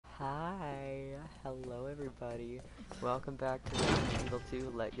Hi, hello everybody. Welcome back to Resident Evil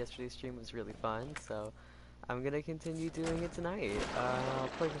 2. Yesterday's stream was really fun, so I'm gonna continue doing it tonight. I'll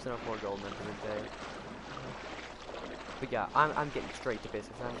play Persona 4 Gold at the end of the day. But yeah, I'm getting straight to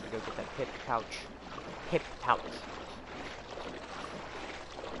business. I'm gonna go get that hip pouch. Hip pouch.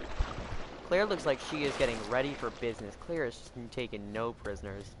 Claire looks like she is getting ready for business. Claire is just taking no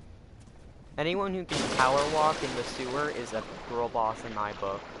prisoners. Anyone who can power walk in the sewer is a girl boss in my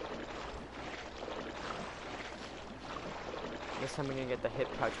book. This time I'm gonna get the hip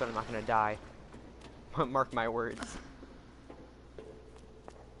pouch, but I'm not gonna die. Mark my words.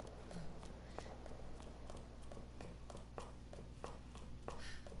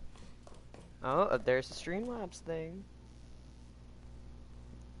 Oh, there's the Streamlabs thing.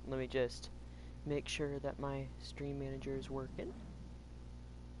 Let me just make sure that my stream manager is working.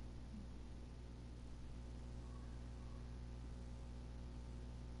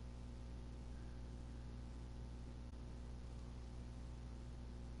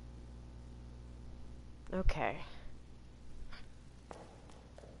 Okay.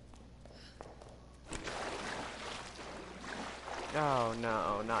 Oh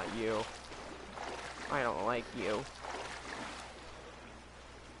no, not you. I don't like you.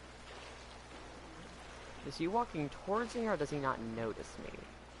 Is he walking towards me or does he not notice me?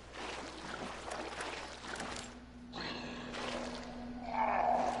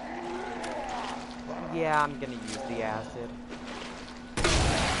 Yeah, I'm gonna use the acid.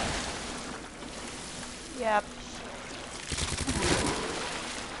 Yep.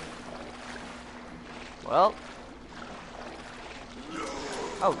 Well.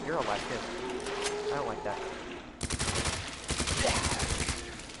 Oh, you're alive, good. I don't like that.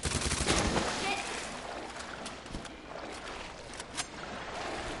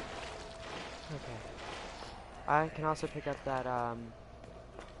 Okay. I can also pick up that,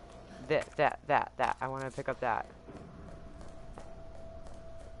 that. I want to pick up that.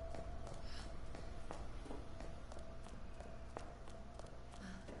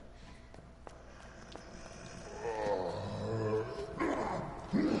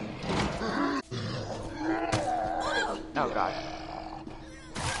 Oh god.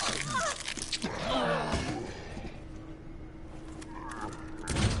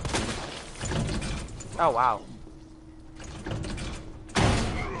 Oh wow.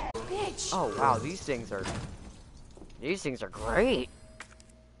 Bitch. Oh wow, these things are great.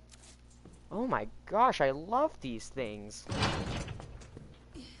 Oh my gosh, I love these things.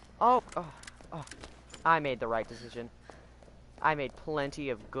 Oh, I made the right decision. I made plenty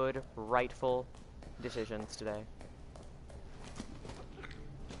of good, rightful decisions today.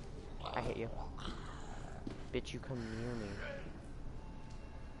 I hate you. Bitch, you come near me.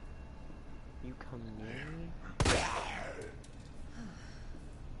 You come near me?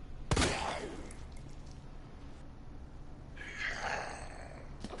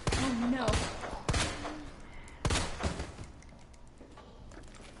 Oh no.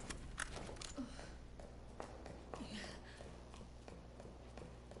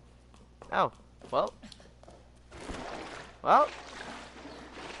 Oh, well. Well.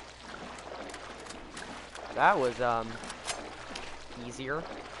 That was, easier.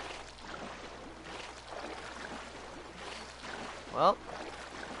 Well.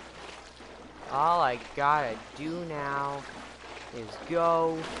 All I gotta do now is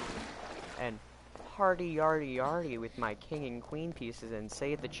go and party yardy yardy with my king and queen pieces and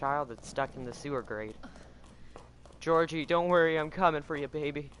save the child that's stuck in the sewer grate. Georgie, don't worry, I'm coming for you,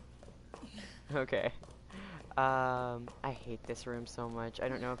 baby. Okay. I hate this room so much. I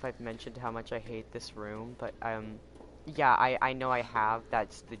don't know if I've mentioned how much I hate this room, but, yeah, I know I have.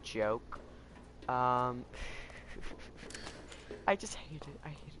 That's the joke. I just hate it. I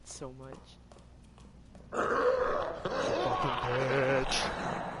hate it so much. You fucking bitch.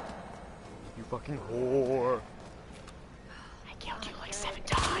 You fucking whore. I killed you like 7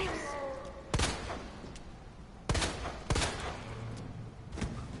 times.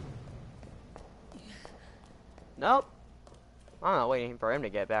 Nope. I'm not waiting for him to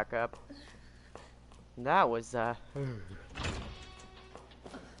get back up. That was, do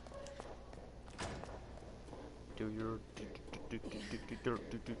your doobie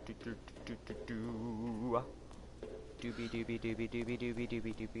doobie doobie doobie doobie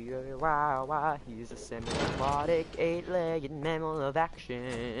doobie doobie wow wow. He's a semi-aquatic 8-legged mammal of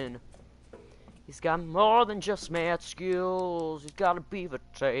action. He's got more than just math skills. He's got a beaver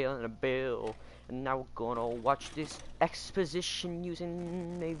tail and a bill. And now we're gonna watch this exposition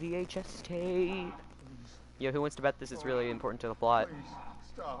using a VHS tape. Yo, who wants to bet this is really important to the plot? Please,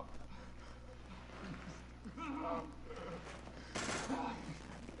 stop.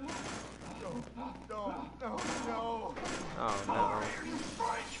 Oh no.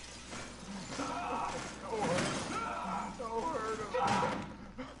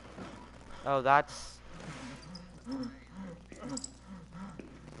 Oh, that's...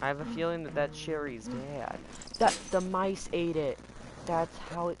 I have a feeling that that's Sherry's dad. The mice ate it. That's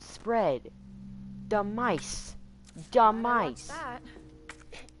how it spread. The mice. The mice. That.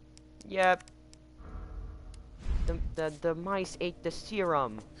 Yep. The mice ate the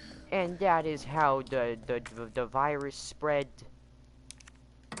serum, and that is how the virus spread.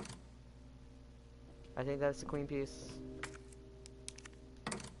 I think that's the queen piece.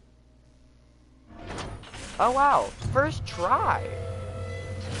 Oh wow, first try.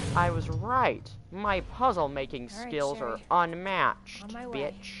 I was right. My puzzle making skills are unmatched, On my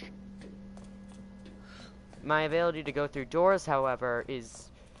way. bitch. My ability to go through doors, however, is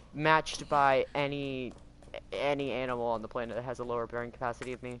matched by any animal on the planet that has a lower bearing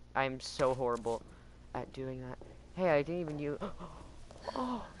capacity of me. I am so horrible at doing that. Hey, I didn't even use...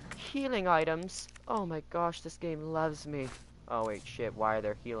 Oh, healing items. Oh my gosh, this game loves me. Oh wait, shit, why are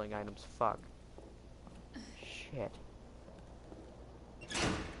there healing items? Fuck. Shit.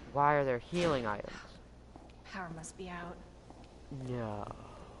 Why are there healing items? Power must be out. No.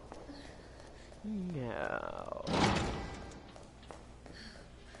 No.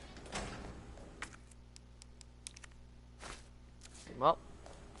 Well,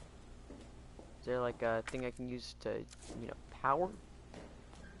 is there like a thing I can use to, you know, power?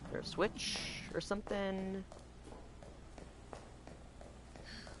 Or a switch or something?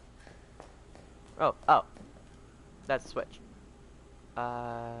 Oh, that's the switch.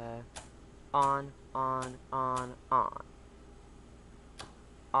 On. Off.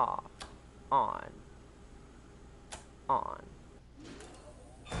 On.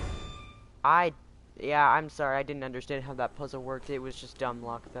 Yeah, I'm sorry, I didn't understand how that puzzle worked. It was just dumb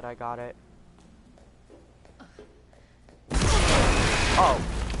luck that I got it. Oh.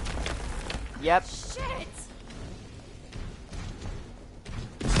 Yep. Shit!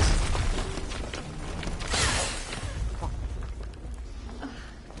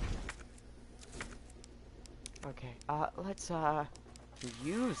 Okay, let's,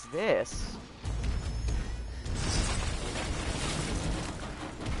 use this.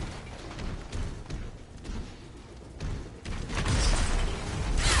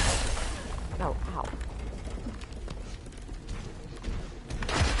 No, ow.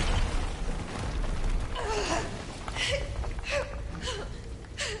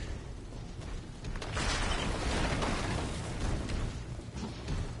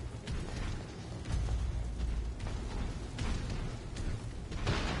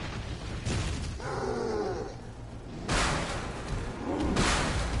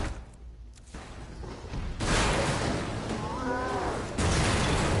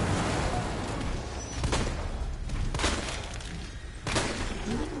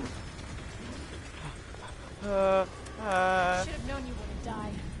 Should have known you wouldn't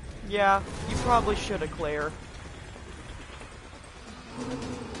die. Yeah, you probably should have, Claire.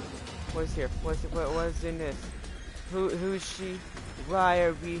 What's here? What's in this? Who's she? Why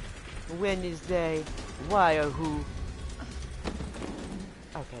are we? When is they? Why are who?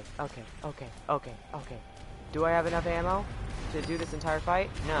 Okay. Do I have enough ammo to do this entire fight?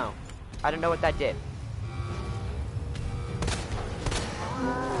 No. I don't know what that did.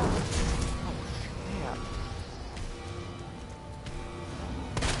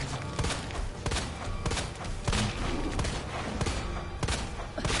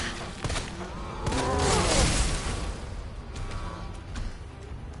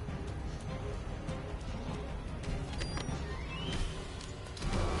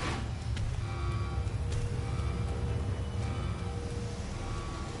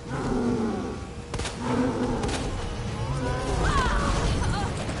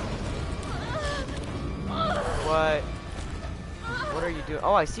 What are you doing?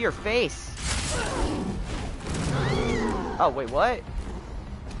 Oh, I see your face. Oh, wait, what?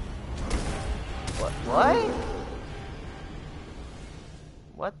 What?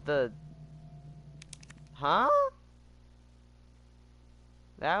 What the? Huh?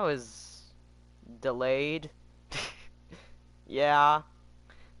 That was delayed. Yeah,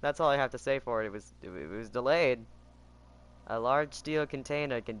 that's all I have to say for it. It was delayed. A large steel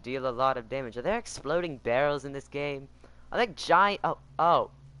container can deal a lot of damage. Are there exploding barrels in this game? I think giant...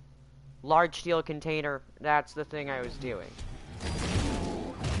 Oh. Large steel container. That's the thing I was doing.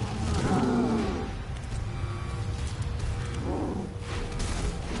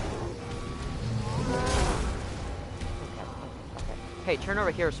 Okay. Hey, turn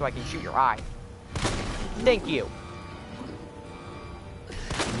over here so I can shoot your eye. Thank you.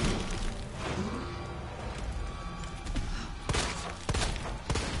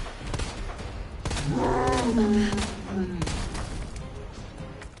 Have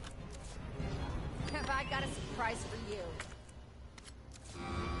I got a surprise for you?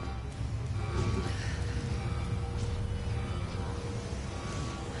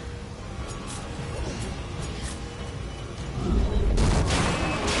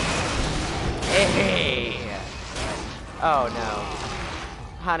 Hey! Oh no.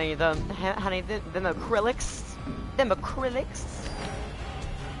 Honey, them acrylics. Them acrylics.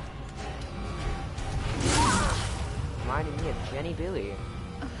 Reminding me of Jenny Billy.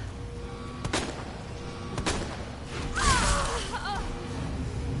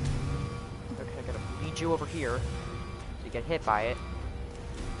 Okay, I gotta lead you over here. So you get hit by it.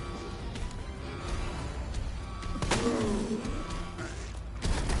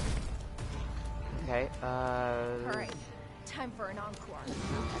 Okay, Alright, time for an encore.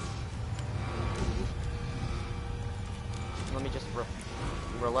 let me just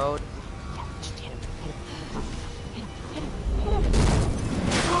reload. Yeah, just hit him, hit him. Hit him.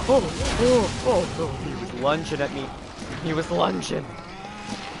 Oh, he was lunging at me. He was lunging.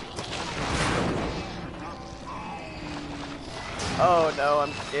 Oh no,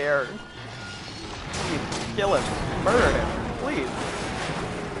 I'm scared. Please, kill him. Murder him, please.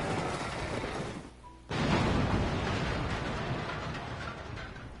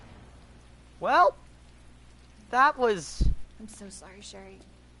 Well, that was... I'm so sorry, Sherry.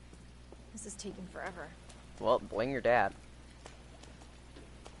 This is taking forever. Well, blame your dad.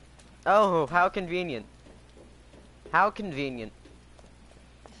 Oh, how convenient. How convenient.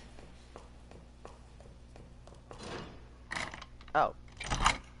 Oh.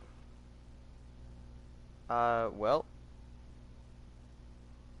 Well.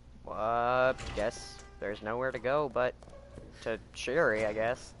 Guess there's nowhere to go but to Sherry, I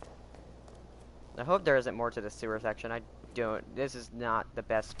guess. I hope there isn't more to the sewer section. I don't. This is not the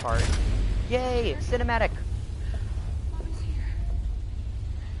best part. Yay! Cinematic! Mommy's here.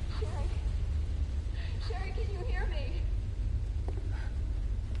 Sherry. Sherry, can you hear me?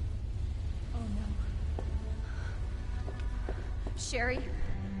 Oh no. Sherry?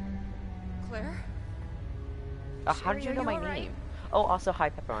 Claire? How did you Sherry, know are my you all right? name? Oh, also, hi,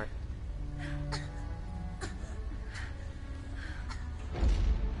 Peppermint.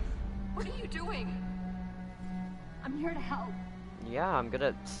 What are you doing? I'm here to help. Yeah, I'm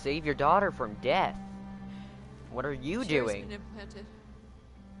gonna save your daughter from death. What are you Sherry's doing? been implanted.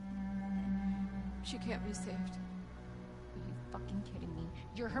 She can't be saved. Are you fucking kidding me?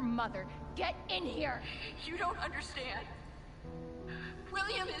 You're her mother. Get in here! You don't understand.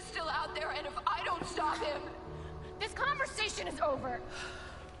 William is still out there, and if I don't stop him... This conversation is over!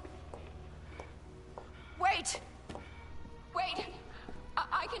 Wait! Wait!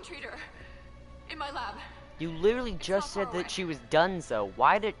 I can treat her. In my lab. You literally just not said far that she was done, so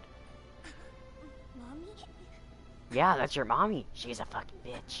why did... Mommy? Yeah, that's your mommy. She's a fucking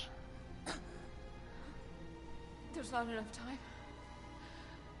bitch. There's not enough time.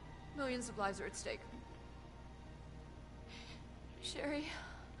 Millions of lives are at stake. Sherry,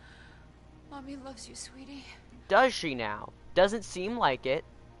 Mommy loves you, sweetie. Does she now? Doesn't seem like it.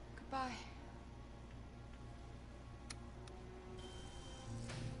 Goodbye.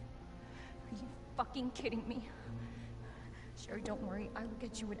 Are you fucking kidding me? Sherry, don't worry. I will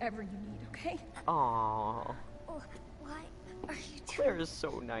get you whatever you need, okay? Aww. Why are you Claire is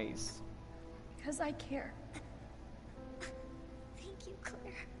so nice. Because I care. Thank you,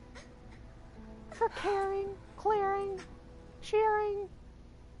 Claire. For caring, clearing, sharing.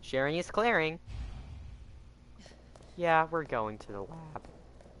 Sharing is clearing. Yeah, we're going to the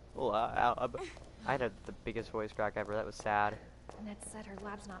lab. I had the biggest voice crack ever. That was sad. Ned said her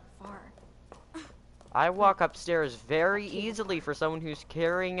lab's not far. I walk upstairs very easily for someone who's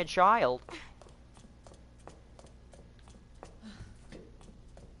carrying a child.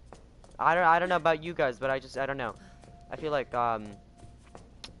 I don't know about you guys, but I don't know. I feel like Sherry.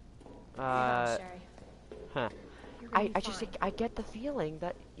 huh. You're gonna be I just fine. I get the feeling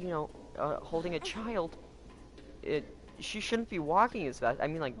that, you know, holding a child, she shouldn't be walking as fast. I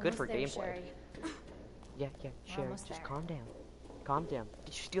mean, like, good Almost for there, gameplay. Sherry. Yeah, We're Sherry, almost just there. calm down. Calm down.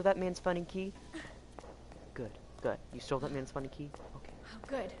 Did you steal that man's funny key? Good, good. You stole that man's funny key? Okay. Oh,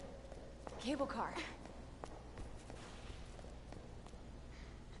 good. Cable car.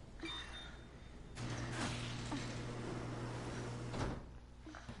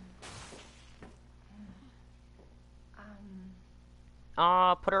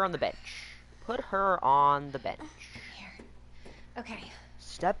 Put her on the bench. Put her on the bench. Here. Okay.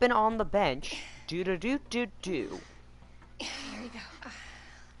 Stepping on the bench. Do-do-do-do-do. Here you go.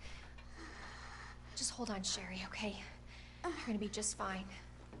 Just hold on, Sherry, okay? You're gonna be just fine.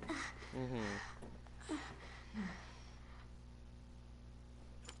 Mm-hmm.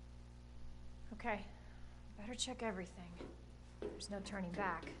 Okay, better check everything. There's no turning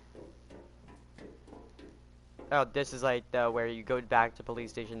back. Oh, this is like where you go back to police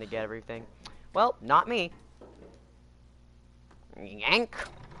station to get everything. Well, not me. Yank.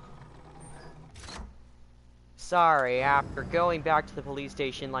 Sorry, after going back to the police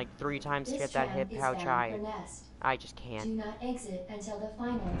station like 3 times to get that hip pouch, I just can't. Do not exit until the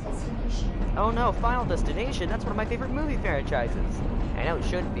final destination. Oh no, Final Destination, that's one of my favorite movie franchises. I know it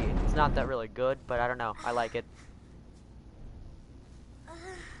should be. It's not that really good, but I don't know. I like it.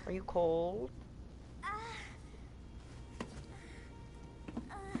 Are you cold?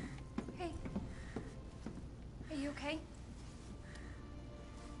 Hey. Are you okay?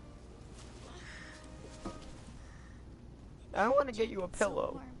 I want to get you a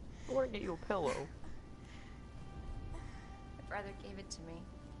pillow. I want to get you a pillow. My brother gave it to me.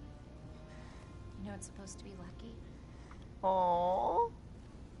 You know it's supposed to be lucky. Aww.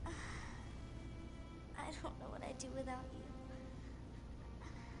 I don't know what I'd do without you.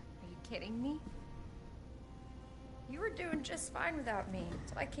 Are you kidding me? You were doing just fine without me,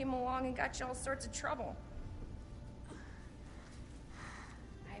 until I came along and got you all sorts of trouble.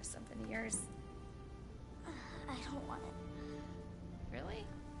 I have something of yours. I don't want it. Really?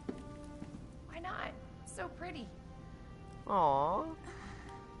 Why not? It's so pretty. Aww.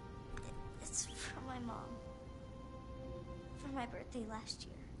 It's from my mom. For my birthday last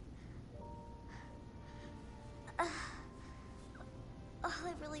year. All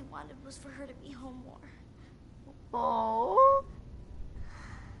I really wanted was for her to be home more. Aww.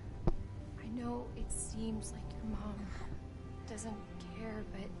 I know it seems like your mom doesn't care,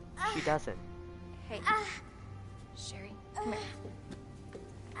 but... She doesn't. Hey, Sherry, come here.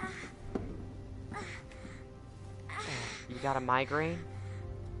 You got a migraine?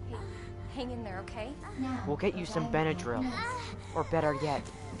 Hey, hang in there, okay? Now, We'll get you some Benadryl. Or better yet,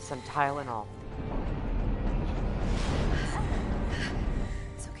 some Tylenol.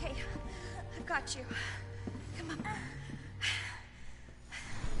 It's okay. I've got you. Come on.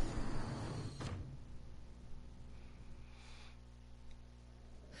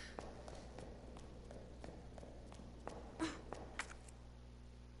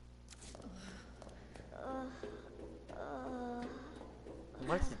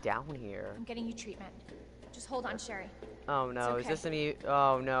 What's down here? I'm getting you treatment. Just hold on, Sherry. Oh no, It's is this okay. me?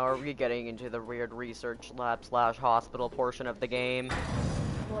 Oh no, are we getting into the weird research lab / hospital portion of the game?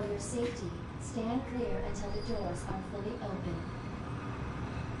 for your safety, stand clear until the doors are fully open.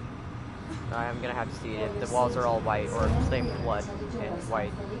 I'm gonna have to see if the walls are all white or same blood and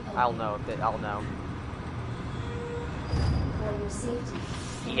white. I'll know that I'll know. For your safety.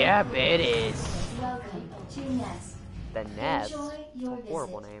 Yep, it is. Welcome to Nest. The Nest. Enjoy It's your a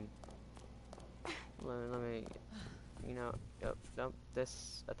horrible visit. name. Let me, you know, nope,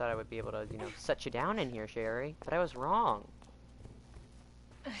 this, I thought I would be able to, you know, set you down in here, Sherry, but I was wrong.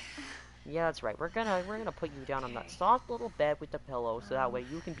 Yeah, that's right. We're gonna put you down on that soft little bed with the pillow, so that way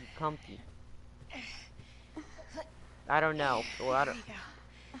you can be comfy. I don't know. Well, I don't,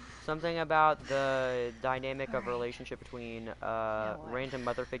 something about the dynamic of relationship between a random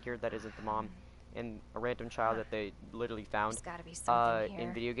mother figure that isn't the mom and a random child that they literally found There's gotta be something here.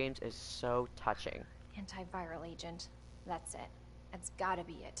 in video games is so touching. Antiviral agent. That's it. That's gotta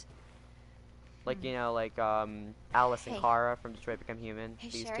be it. Like, you know, like Alice and Hey. Kara from Detroit Become Human. Hey,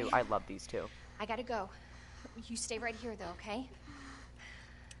 These Sherry. two, I love these two. I gotta go. You stay right here, though, okay?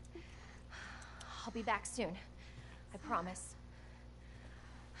 I'll be back soon. I promise.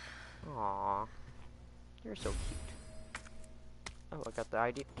 Aww. You're so cute. Oh, I got the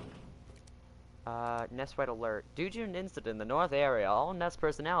ID. Nest White Alert. Due to an incident in the North area, all Nest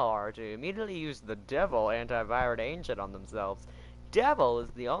personnel are to immediately use the Devil antivirus agent on themselves. Devil is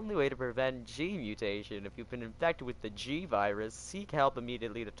the only way to prevent G mutation. If you've been infected with the G virus, seek help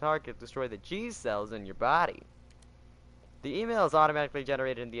immediately to target destroy the G cells in your body. The email is automatically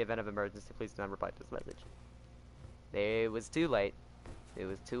generated in the event of emergency. Please do not reply to this message. It was too late. It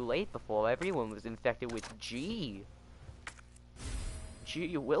was too late before everyone was infected with G.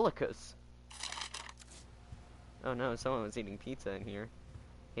 G Willikers. Oh no, someone was eating pizza in here.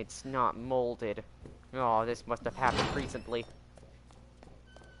 It's not molded. Oh, this must have happened recently.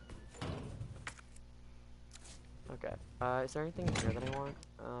 Okay. Is there anything in here that I want?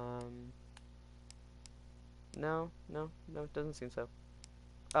 No, it doesn't seem so.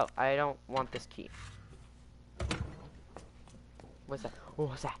 Oh, I don't want this key. What's that? Oh,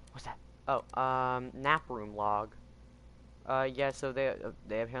 what's that? What's that? Oh, nap room log. Yeah, so they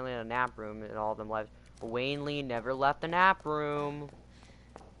apparently had a nap room and all of them left. Wayne Lee never left the nap room.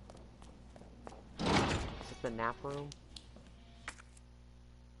 the nap room?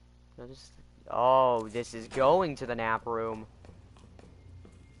 No, just... Oh, this is going to the nap room.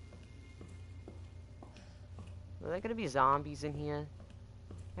 Are there gonna be zombies in here?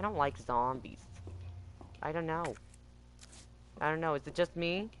 I don't like zombies. I don't know. I don't know, is it just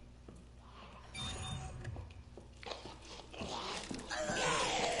me?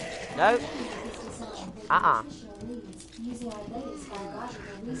 No.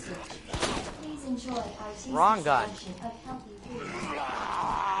 Wrong gun.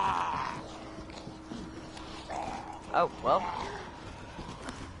 Oh, well.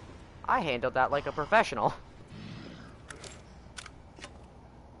 I handled that like a professional.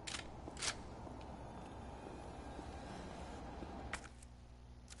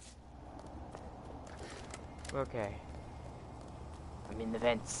 Okay. I'm in the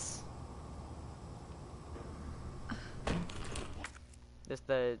vents.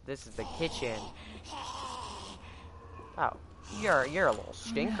 This is the kitchen. Oh, you're a little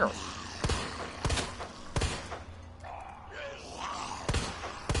stinker.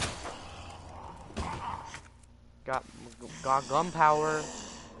 Got gunpowder.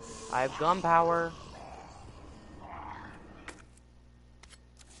 I have gunpowder.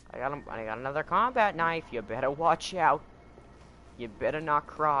 I got another combat knife. You better watch out. You better not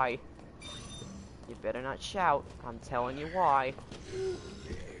cry. You better not shout. I'm telling you why.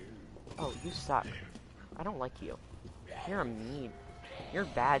 Oh, you suck. I don't like you. You're mean. You're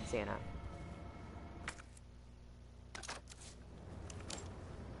bad, Santa.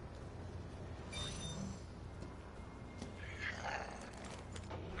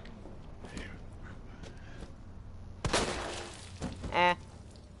 Eh.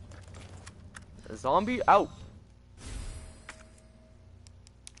 A zombie out.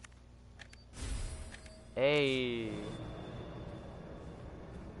 Hey.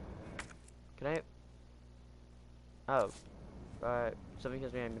 Can I? Oh. Something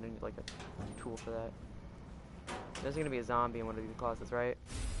tells me I'm gonna need like a tool for that. There's gonna be a zombie in one of these closets, right?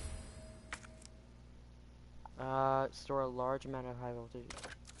 Store a large amount of high voltage.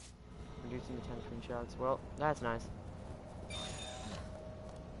 Reducing the time between shocks. Well, that's nice.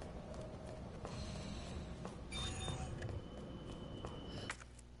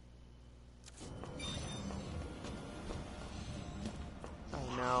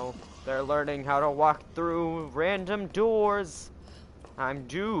 Oh no. They're learning how to walk through random doors. I'm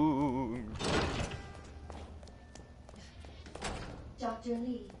doomed. Dr.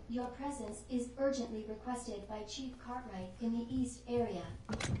 Lee, your presence is urgently requested by Chief Cartwright in the East area.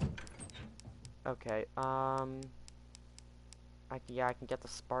 Okay, yeah, I can get the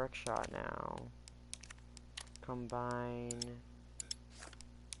spark shot now. Combine.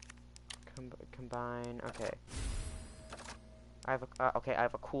 Combine. Okay. I have a okay. I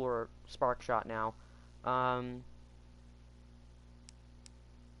have a cooler spark shot now.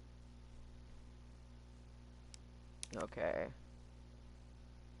 Okay.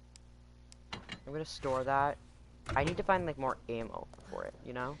 I'm gonna store that. I need to find like more ammo for it,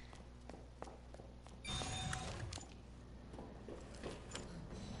 you know?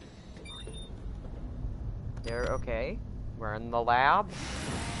 There, okay. We're in the lab.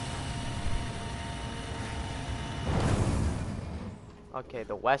 Okay,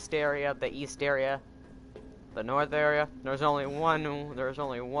 the west area, the east area, the north area. There's only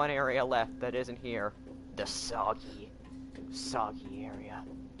one area left that isn't here. The soggy area.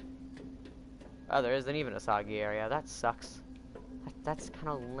 Oh, there isn't even a soggy area. That sucks. That's kind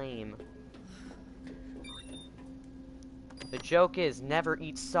of lame. The joke is, never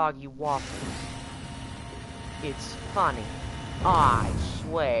eat soggy waffles. It's funny. I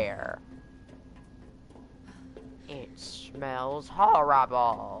swear. It smells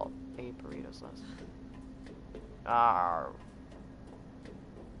horrible. 8 burritos less.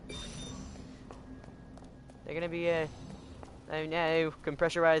 They're gonna be oh no,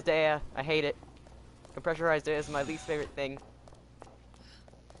 compressurized air. I hate it. Compressurized air is my least favorite thing.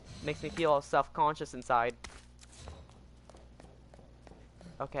 Makes me feel all self-conscious inside.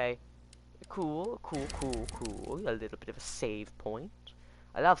 Okay. Cool. A little bit of a save point.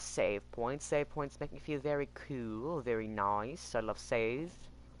 I love save points. Save points make me feel very cool, very nice. I love saves.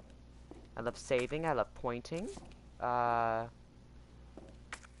 I love saving. I love pointing.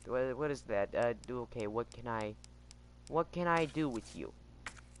 What is that? Okay, what can I do with you?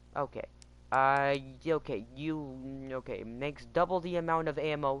 Okay. Okay, makes double the amount of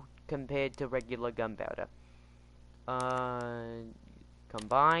ammo compared to regular gunpowder.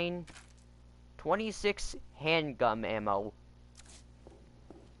 Combine 26 handgun ammo.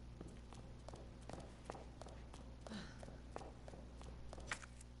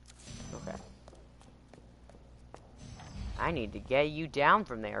 Okay. I need to get you down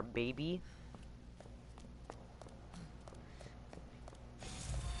from there, baby.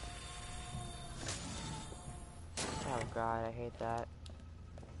 Oh god, I hate that.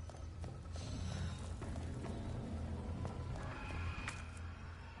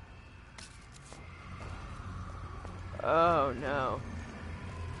 Oh no.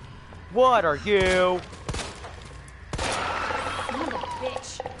 What are you? Son of a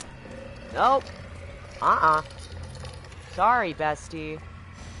bitch. Nope. Sorry, bestie.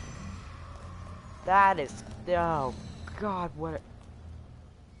 That is... Oh, God, what...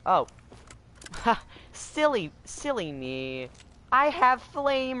 Oh. Ha! Silly me. I have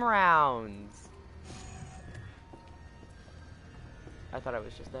flame rounds. I thought I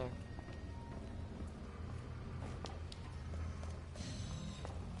was just there.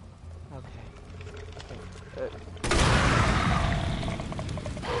 Okay.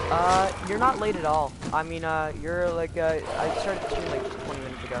 You're not late at all. I mean, you're like, I started the stream like just 20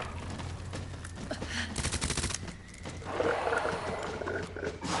 minutes ago.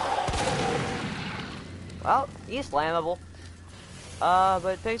 Well, he's flammable.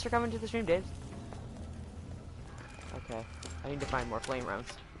 But thanks for coming to the stream, Dave. Okay, I need to find more flame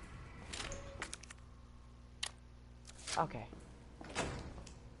rounds. Okay.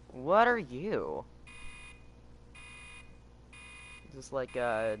 What are you? Is this like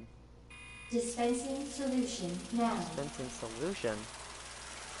a... Dispensing solution now. Dispensing solution?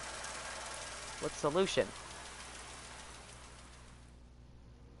 What solution?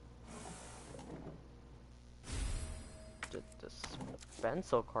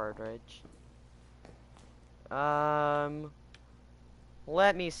 Dispensal cartridge.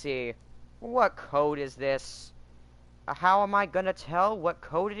 Let me see. What code is this? How am I gonna tell what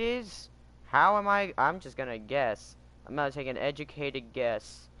code it is? How am I? I'm just gonna guess. I'm gonna take an educated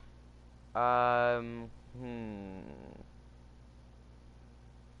guess.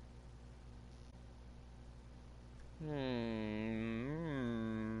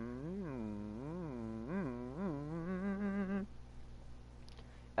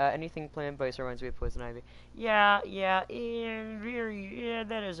 Anything planned by reminds me of Poison Ivy. Yeah,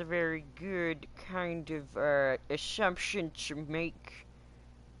 that is a very good kind of, assumption to make.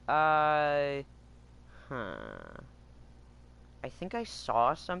 I think I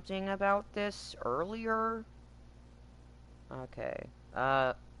saw something about this earlier. Okay,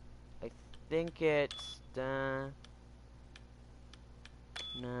 I think it's, nah.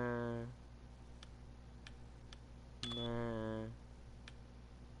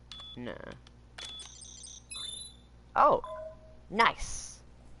 Oh, nice.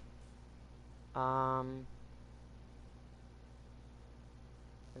 And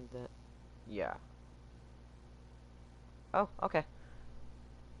that, yeah. Oh, okay.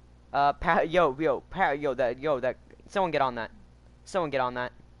 That, someone get on that. Someone get on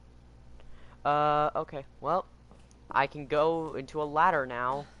that. Okay, well, I can go into a ladder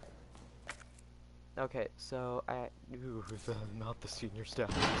now. Okay, so ooh, not the senior staff.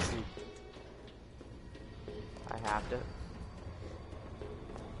 I have to.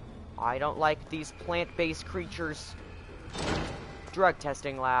 I don't like these plant-based creatures. Drug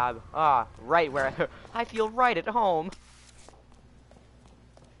testing lab. Ah, right where I feel right at home.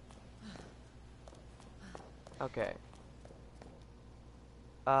 Okay.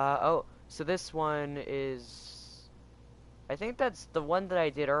 Oh, so this one is... I think that's the one that I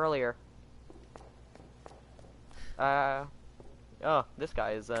did earlier. Oh, this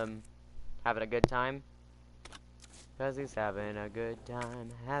guy is, having a good time. Cause he's having a good time,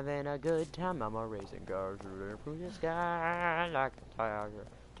 I'm a racing car shooting through the sky like a tiger,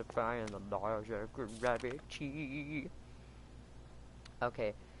 defying the laws of gravity.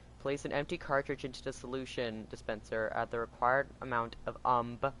 Okay, place an empty cartridge into the solution dispenser at the required amount of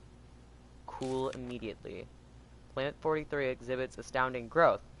cool immediately. Planet 43 exhibits astounding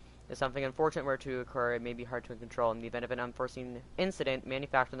growth. If something unfortunate were to occur, it may be hard to control. In the event of an unforeseen incident,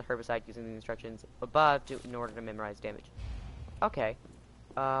 manufacture the herbicide using the instructions above in order to minimize damage. Okay.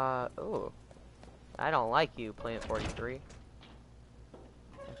 Ooh. I don't like you, Planet 43.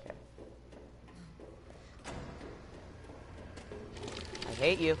 Okay. I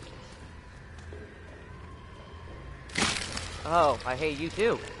hate you. Oh, I hate you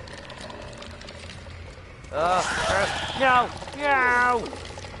too. No! No!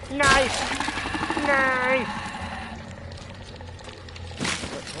 Knife! Knife!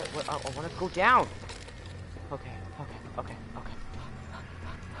 What? I want to go down. Okay.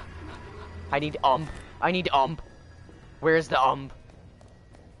 I need Where's the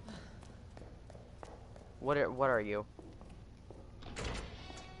What are you?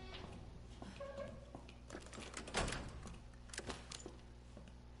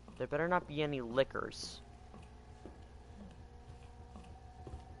 better not be any liquors.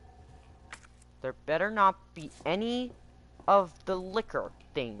 There better not be any of the liquor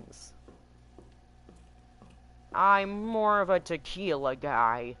things. I'm more of a tequila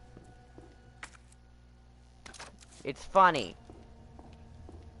guy. It's funny.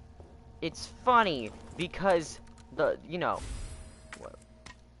 It's funny because you know,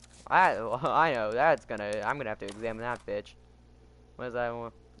 I know that's I'm gonna have to examine that bitch. What is that?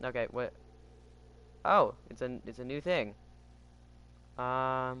 Okay, what? Oh, it's a new thing.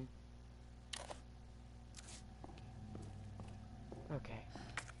 Okay.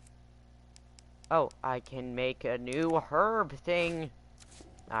 Oh, I can make a new herb thing.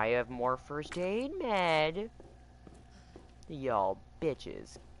 I have more first aid med. Y'all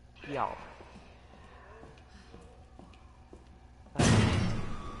bitches. Y'all.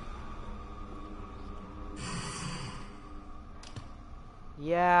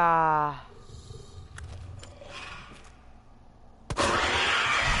 Yeah.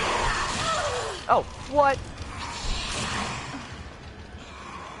 Oh, what?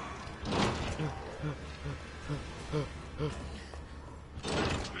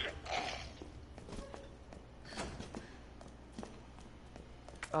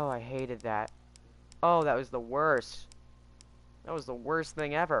 Oh, I hated that. Oh, that was the worst. That was the worst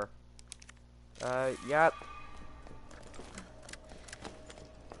thing ever. Yep.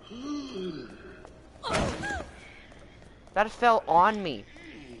 That fell on me.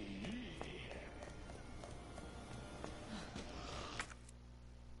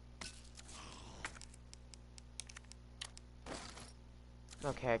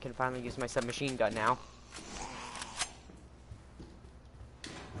 Okay, I can finally use my submachine gun now.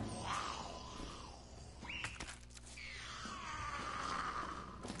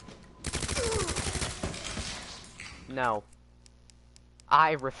 No.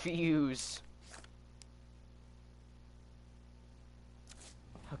 I refuse.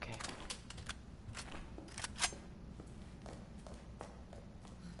 Okay.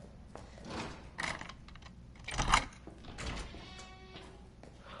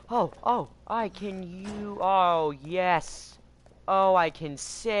 Oh, I can oh, yes. Oh, I can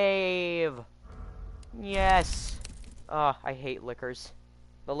save. Yes. Oh, I hate liquors.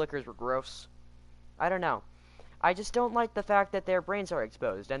 The liquors were gross. I don't know. I just don't like the fact that their brains are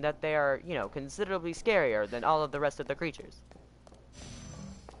exposed and that they are, you know, considerably scarier than all of the rest of the creatures.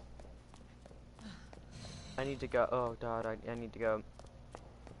 I need to go, oh god, I need to go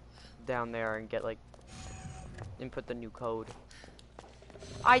down there and get, like, input the new code.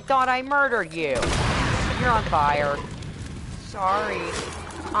 I thought I murdered you! You're on fire. Sorry.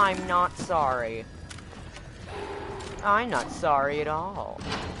 I'm not sorry. I'm not sorry at all.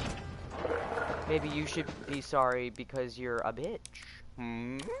 Maybe you should be sorry because you're a bitch.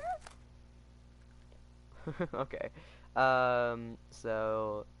 Hmm? Okay.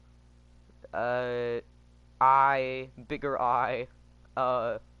 So... bigger I,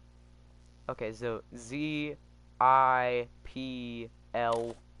 okay, so Z-I-P-L,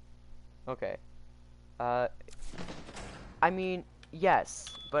 okay, I mean, yes,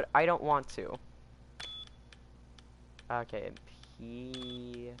 but I don't want to. Okay,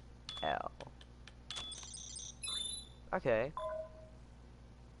 P-L, okay.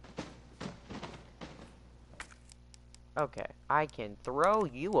 Okay, I can throw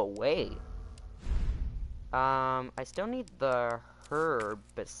you away. I still need the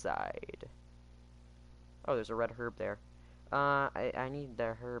herbicide. Oh, there's a red herb there. I need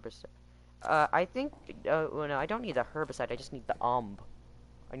the herbicide. I think, well, no, I don't need the herbicide, I just need the I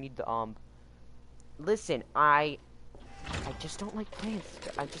need the Listen, I just don't like plants.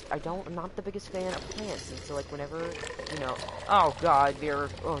 I'm not the biggest fan of plants, and so, like, whenever, you know, oh god, they're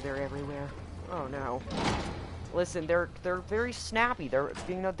everywhere. Oh no. Listen, they're very snappy, they're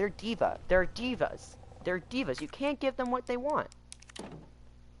divas. They're divas. You can't give them what they want.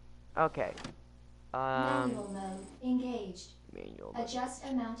 Okay. Manual mode engaged. Manual mode. Adjust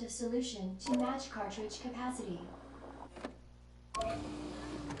amount of solution to match cartridge capacity.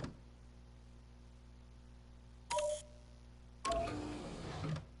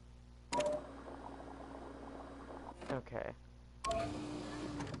 Okay.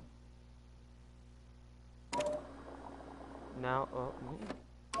 Now,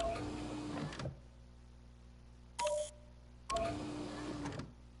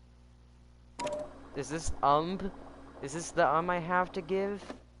 Is this Is this the I have to give?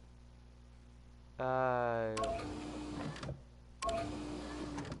 No,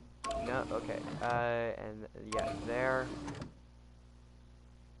 okay. And yeah, there.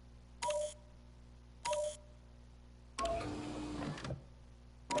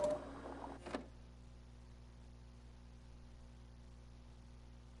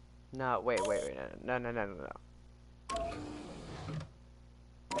 No, wait, no, no, no, no, no.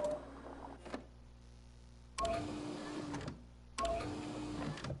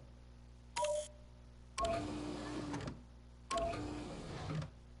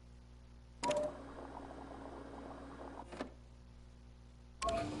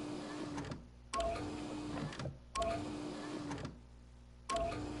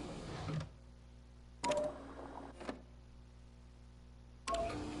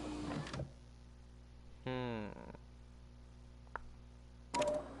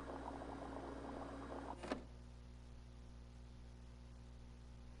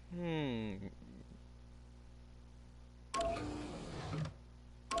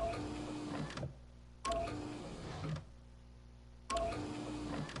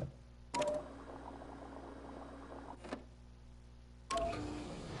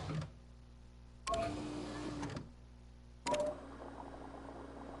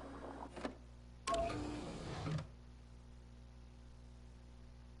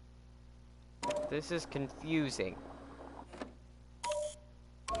 This is confusing.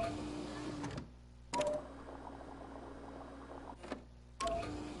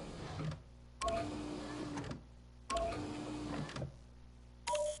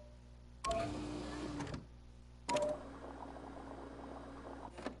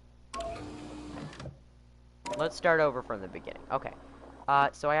 Let's start over from the beginning. Okay.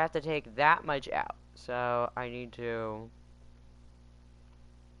 So I have to take that much out. So I need to...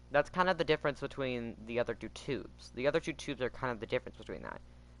 That's kind of the difference between the other two tubes. The other two tubes are kind of the difference between that.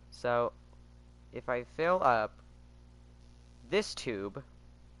 So, if I fill up this tube,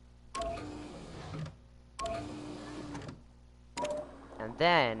 and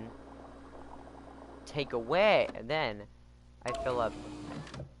then take away, and then I fill up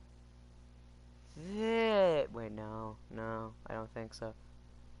this. Wait, no, I don't think so.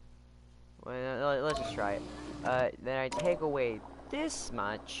 Wait, let's just try it. Then I take away this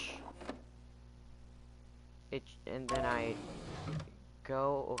much, and then I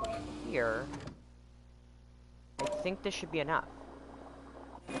go over here. I think this should be enough.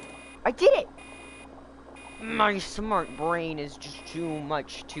 I did it! My smart brain is just too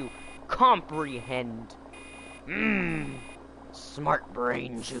much to comprehend. Smart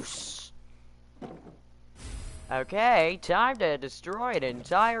brain juice. Okay, time to destroy an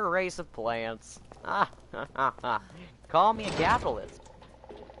entire race of plants. Call me a capitalist.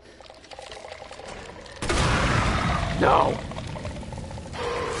 No!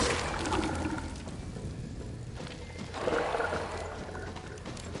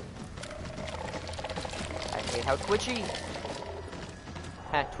 I hate how twitchy.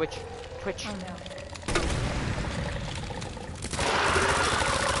 Ha, twitch. Oh no.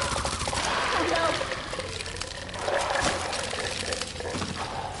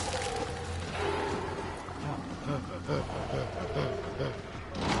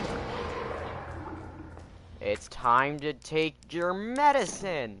 It's time to take your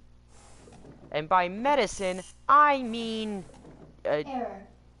medicine. And by medicine, I mean... Error.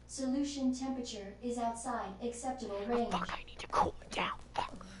 Solution temperature is outside acceptable range. Fuck, I need to cool it down.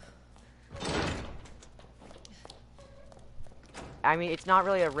 Fuck. I mean, it's not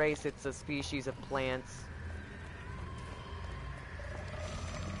really a race, it's a species of plants.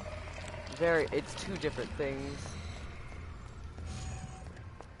 It's two different things.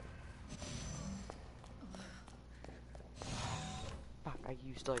 Fuck, I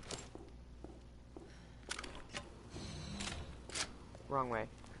used like... Wrong way.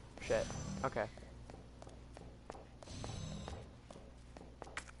 Shit. Okay.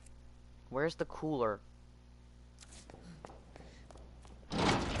 Where's the cooler?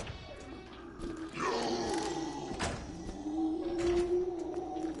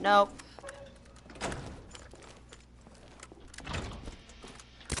 Nope.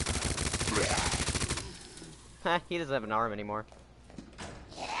 He doesn't have an arm anymore.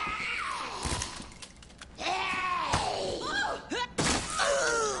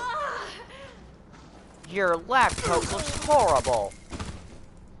 Your lab coat looks horrible.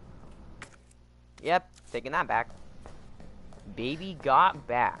 Yep, taking that back. Baby got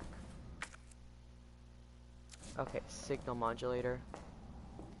back. Okay, signal modulator.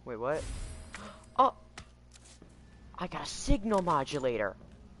 Wait, what? Oh! I got a signal modulator.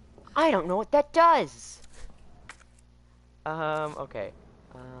 I don't know what that does. Okay.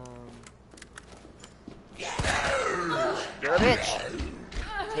 You're a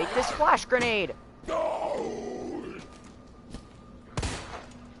bitch. Take this flash grenade.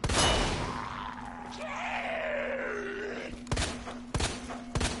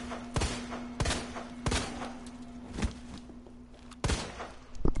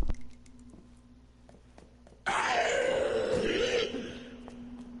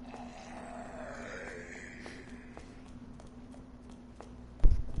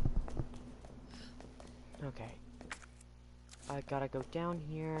 gotta go down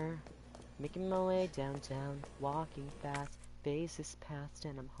here. Making my way downtown, walking fast, faces past,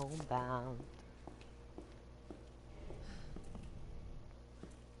 and I'm homebound.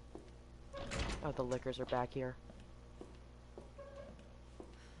 Oh, the liquors are back here.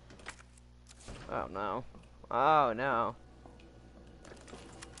 Oh no. Oh no.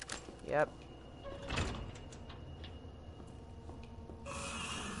 Yep.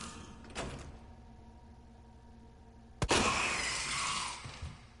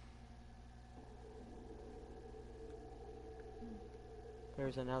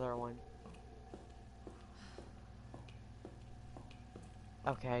 There's another one.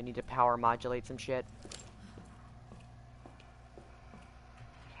 Okay, I need to power modulate some shit.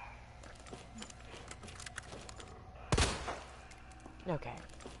 Okay.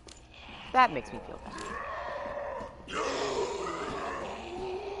 That makes me feel better.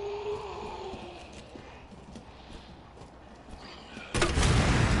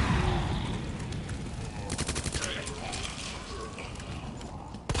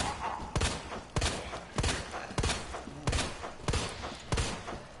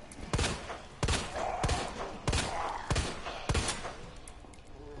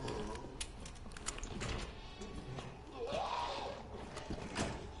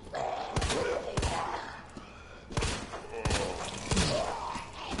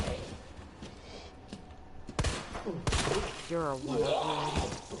 You're a one.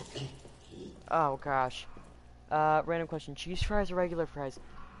 Oh gosh. Random question: cheese fries or regular fries?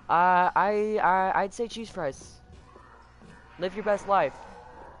 I'd say cheese fries. Live your best life.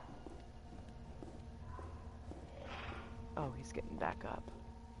 Oh, he's getting back up.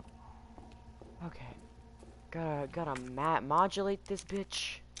 Okay. Gotta modulate this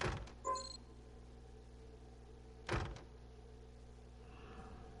bitch.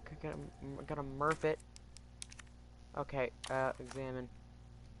 Gotta murph it. Okay, examine.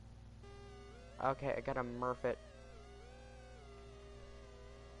 Okay, I gotta murph it.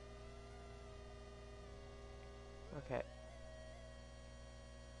 Okay.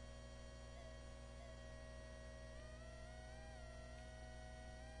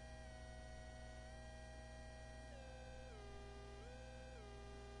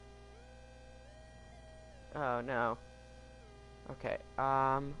 Oh no. Okay,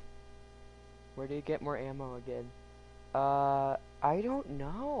 where do you get more ammo again? I don't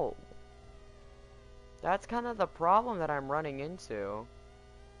know. That's kind of the problem that I'm running into.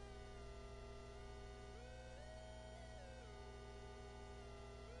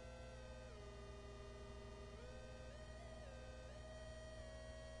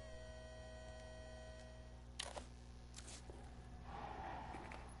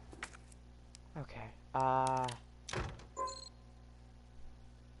 Okay,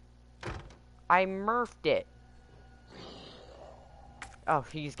 I murphed it. Oh,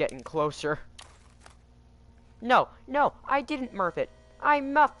 he's getting closer. No, I didn't murph it. I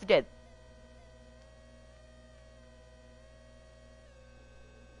muffed it.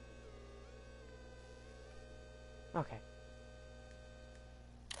 Okay.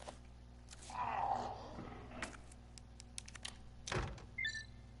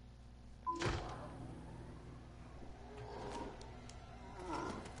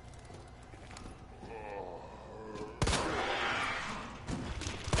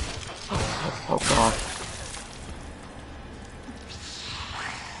 Oh god.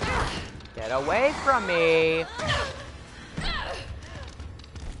 Get away from me!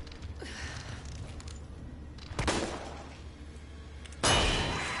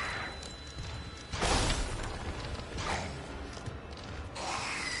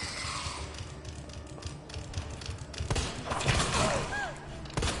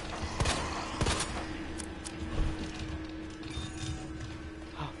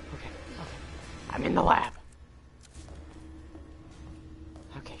 I'm in the lab.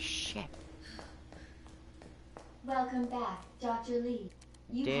 Okay, shit. Welcome back, Dr. Lee.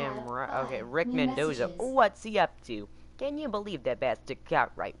 You Damn have right. 5 Okay, Rick new Mendoza. messages. What's he up to? Can you believe that bastard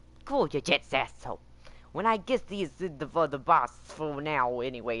Cartwright? Cool your jets, asshole. When I guess he's the boss for now,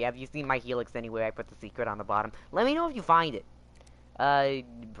 anyway. Have you seen my helix anyway? I put the secret on the bottom. Let me know if you find it.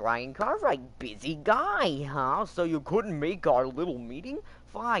 Brian Cartwright, busy guy, huh? So you couldn't make our little meeting?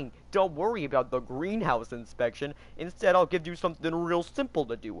 Fine, don't worry about the greenhouse inspection. Instead, I'll give you something real simple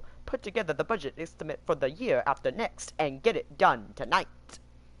to do. Put together the budget estimate for the year after next and get it done tonight.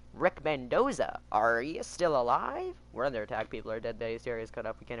 Rick Mendoza, are you still alive? We're under attack. People are dead. The area is cut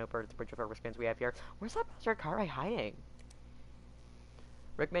up. We can't open the bridge of overspans we have here. Where's that bastard Cartwright hiding?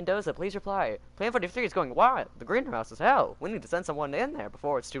 Rick Mendoza, please reply. Plan 43 is going wild. The greenhouse is hell. We need to send someone in there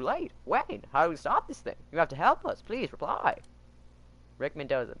before it's too late. Wayne, how do we stop this thing? You have to help us. Please reply. Rick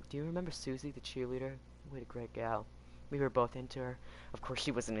Mendoza. Do you remember Susie, the cheerleader? What a great gal. We were both into her. Of course, she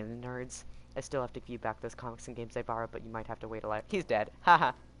wasn't in the nerds. I still have to give you back those comics and games I borrowed, but you might have to wait a while. He's dead.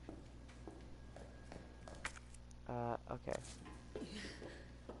 Haha. Okay.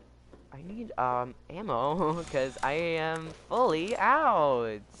 I need, ammo, because I am fully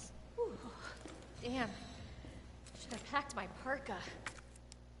out. Damn. Should have packed my parka.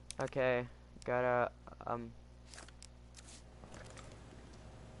 Okay. Gotta,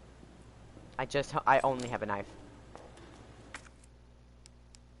 I only have a knife.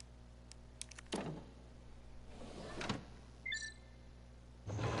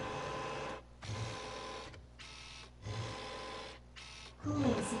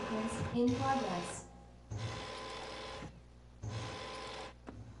 Cooling sequence in progress.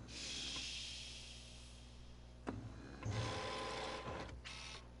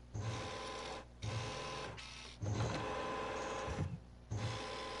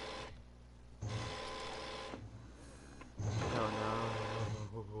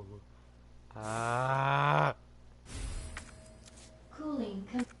 Ah. Cooling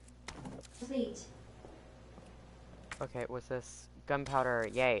complete. Okay, what's this? Gunpowder,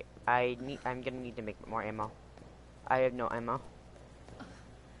 yay. I'm gonna need to make more ammo. I have no ammo.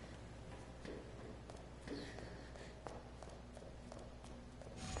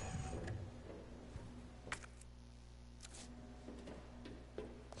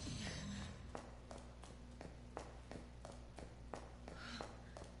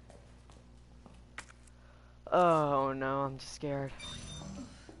 Oh no, I'm just scared.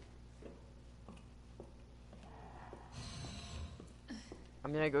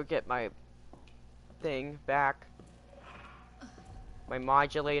 I'm gonna go get my thing back. My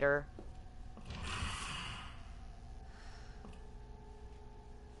modulator.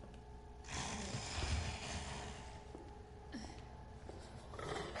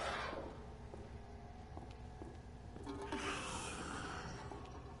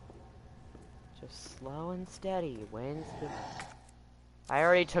 Just slow and steady wins the... I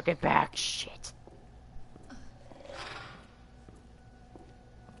already took it back, shit.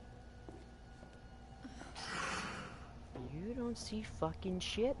 You don't see fucking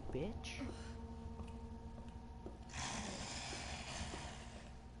shit, bitch.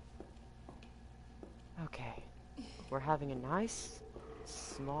 Okay. We're having a nice,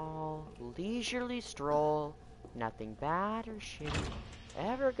 small, leisurely stroll. Nothing bad or shitty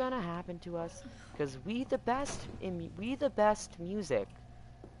ever gonna happen to us. Cause we the best music.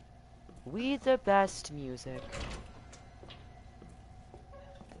 We the best music.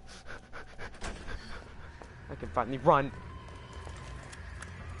 I can finally run.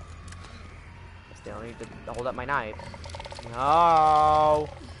 I still need to hold up my knife. No.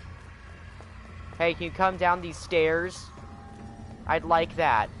 Hey, can you come down these stairs? I'd like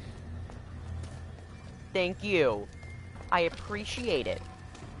that. Thank you. I appreciate it.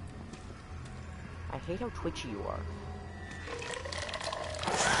 I hate how twitchy you are.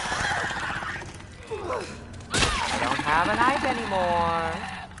 I don't have a knife anymore.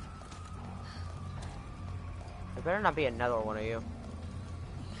 There better not be another one of you.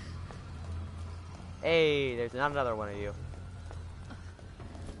 Hey, there's not another one of you.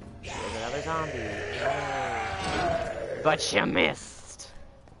 There's another zombie. Yay. But you missed,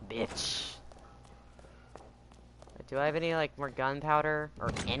 bitch. Do I have any, like, more gunpowder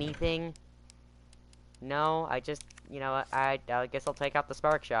or anything? No, I just, you know what, I guess I'll take out the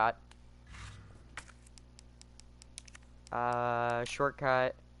spark shot.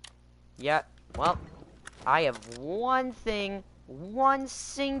 Shortcut. Yep, well, I have one thing, one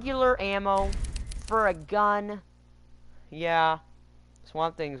singular ammo for a gun. Yeah,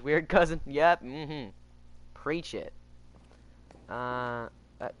 Swamp Thing's weird cousin. Yep, preach it. I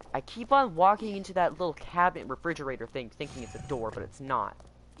keep on walking into that little cabinet refrigerator thing thinking it's a door, but it's not.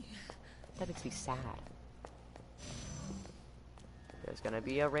 That makes me sad. There's gonna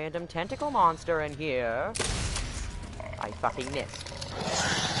be a random tentacle monster in here. I fucking missed.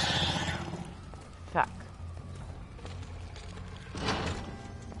 Fuck.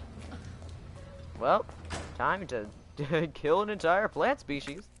 Well, time to kill an entire plant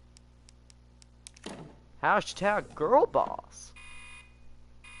species. Hashtag girl boss.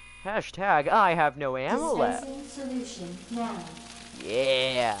 Hashtag I have no ammo left. Dispensing solution now.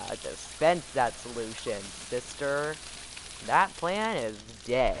 Yeah, dispense that solution, sister. That plan is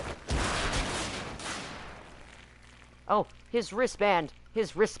dead. Oh, his wristband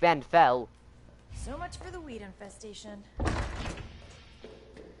fell. So much for the weed infestation.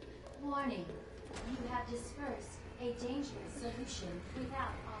 Warning. You have dispersed a dangerous solution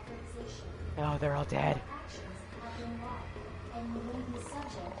without authorization. Oh, they're all dead. Actions have been logged. and you may be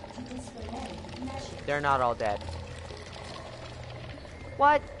subject to disciplinary measures. They're not all dead.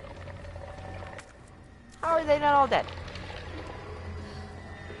 What? How are they not all dead?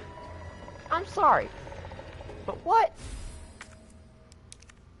 I'm sorry. But what?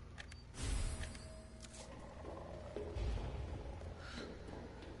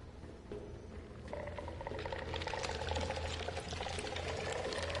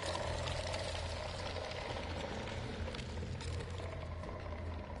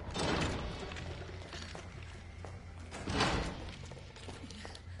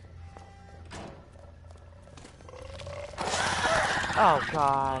 Oh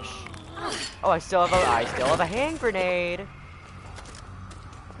gosh. Oh, I still have a hand grenade.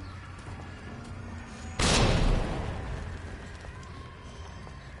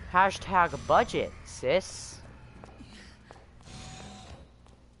 Hashtag budget, sis.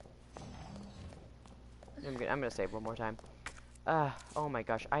 I'm gonna save one more time. Oh my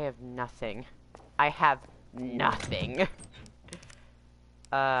gosh, I have nothing. I have nothing.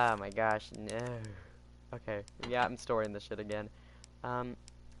 Oh my gosh, no. Okay, yeah, I'm storing this shit again.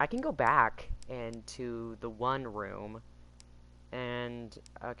 I can go back into the one room, and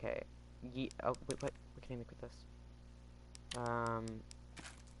okay, oh wait, what can I make with this?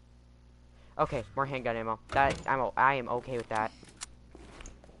 Okay, more handgun ammo. I am okay with that.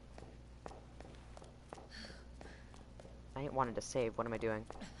 I ain't wanted to save. What am I doing?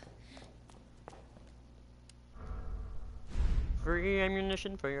 Free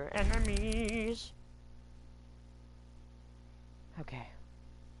ammunition for your enemies. Okay.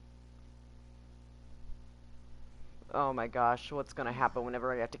 Oh my gosh, what's gonna happen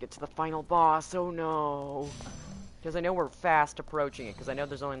whenever I have to get to the final boss? Oh no. Because I know we're fast approaching it, because I know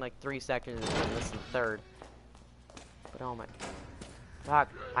there's only like 3 sections until this is the third. But oh my... Fuck,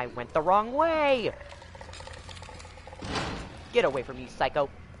 I went the wrong way! Get away from me, psycho!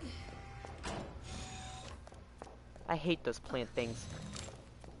 I hate those plant things.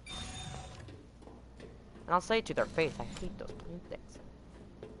 And I'll say it to their face, I hate those plant things.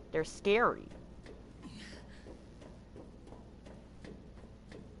 They're scary.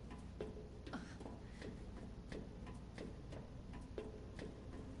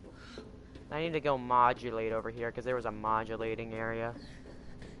 I need to go modulate over here, because there was a modulating area.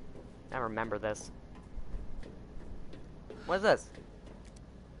 I remember this. What's this?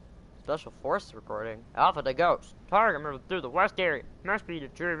 Special Forces recording. Alpha to Ghost. Target moved through the west area. Must be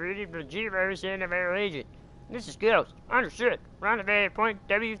distributed to G-Virus and our agent. This is Ghost. Understood. Rendezvous at point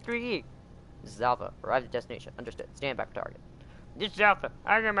W3E. This is Alpha. Arrive at destination. Understood. Stand by for target. This is Alpha.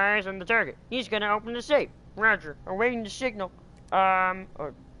 I got my eyes on the target. He's gonna open the safe. Roger. Awaiting the signal.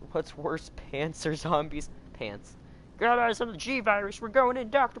 Or what's worse, pants or zombies? Pants. Got eyes on the G-Virus. We're going in,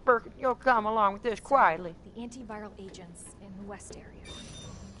 Dr. Perkin. You'll come along with this quietly. The antiviral agents in the west area.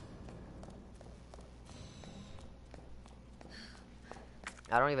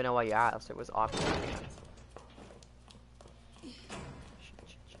 I don't even know why you asked. It was awkward.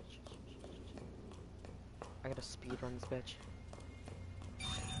 I gotta speed run this bitch.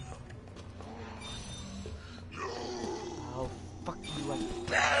 Oh, fuck you.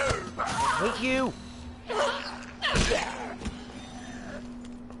 I hate you!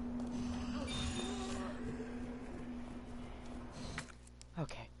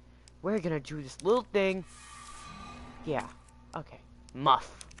 Okay. We're gonna do this little thing. Yeah. Okay.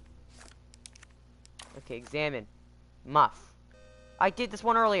 Muff. Okay, examine. Muff. I did this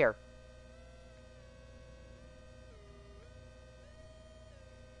one earlier.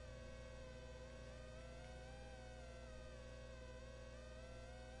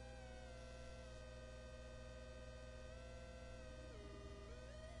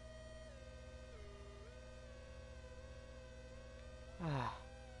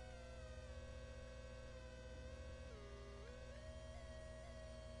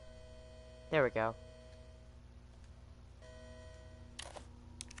 There we go.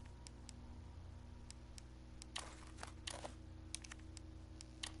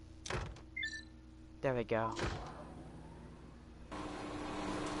 There we go.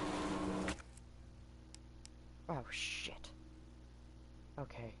 Oh, shit.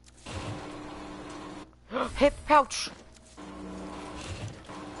 Okay. Hip pouch!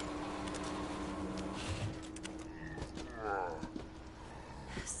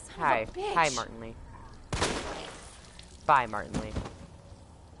 Hi. Hi, Martin Lee. Bye, Martin Lee.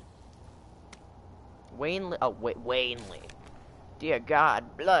 Wayne Lee. Oh, wait, Wayne Lee. Dear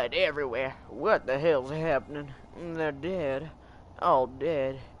God, blood everywhere. What the hell's happening? They're dead. All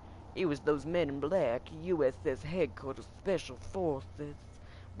dead. It was those men in black, USS Headquarters Special Forces.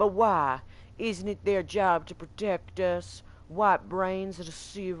 But why? Isn't it their job to protect us? White brains that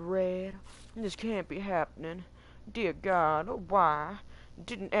see red. This can't be happening. Dear God, oh why?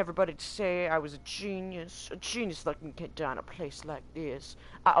 Didn't everybody say I was a genius? A genius like me can't die in a place like this.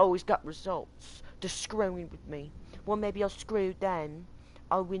 I always got results. They're screwing with me. Well, maybe I'll screw them.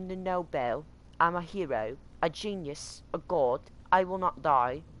 I'll win the Nobel. I'm a hero. A genius. A god. I will not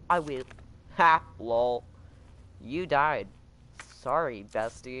die. I will. Ha! Lol. You died. Sorry,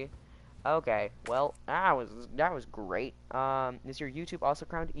 bestie. Okay, well, that was great. Is your YouTube also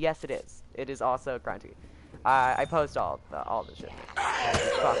crunchy? Yes, it is. It is also crunchy. I post all the shit.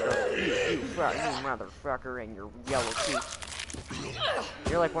 You motherfucker, and your yellow teeth.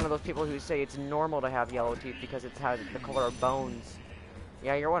 You're like one of those people who say it's normal to have yellow teeth because it's how the color of bones.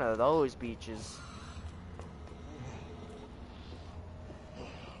 Yeah, you're one of those beaches.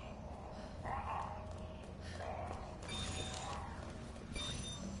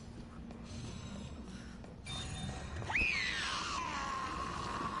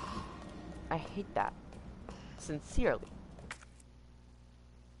 I hate that. Sincerely.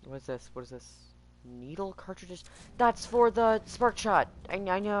 What is this? What is this? Needle cartridges? That's for the spark shot. I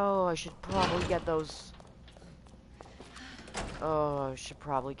know. I should probably get those. Oh, I should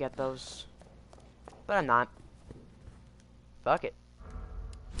probably get those. But I'm not. Fuck it.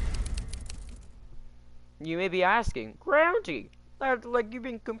 You may be asking, Groundy, like you've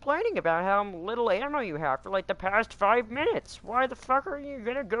been complaining about how little ammo you have for like the past 5 minutes. Why the fuck are you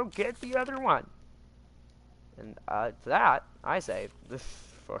gonna go get the other one? And to that, I say,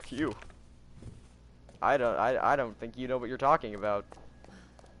 fuck you. I don't think you know what you're talking about.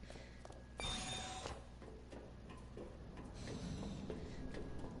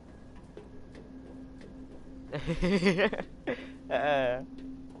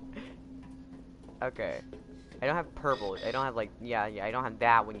 Okay. I don't have purple. I don't have like yeah, I don't have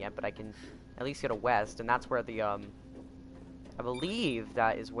that one yet, but I can at least get a west, and that's where the I believe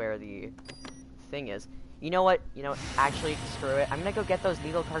that is where the thing is. You know what? Actually, screw it. I'm gonna go get those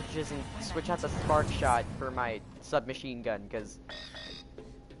needle cartridges and switch out the spark shot for my submachine gun, because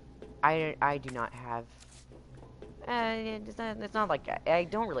I do not have. It's not like I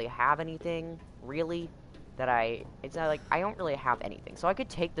don't really have anything really that It's not like I don't really have anything, so I could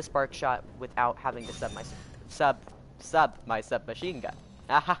take the spark shot without having to sub my submachine gun.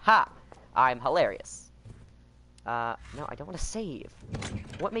 Ahaha! I'm hilarious. No, I don't want to save.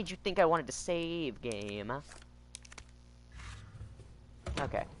 What made you think I wanted to save, game?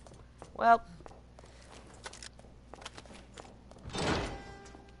 Okay. Well.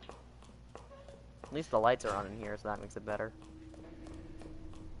 At least the lights are on in here, so that makes it better.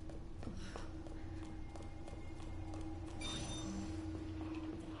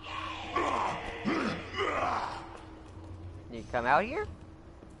 You come out here?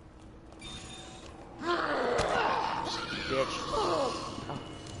 Bitch.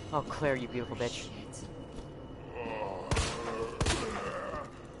 Oh, Claire, you beautiful bitch.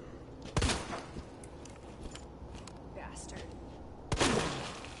 Bastard.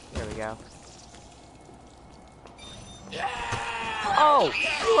 There we go. Oh!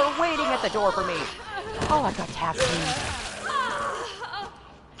 You were waiting at the door for me! Oh, I got tattooed.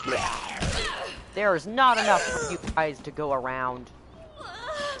 There's not enough for you guys to go around.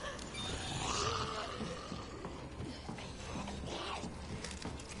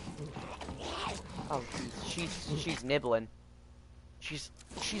 Oh, she's nibbling. She's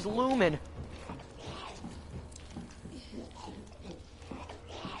looming.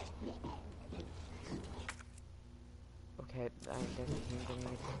 Okay,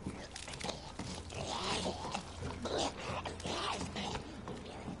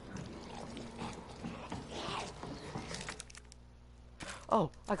 oh,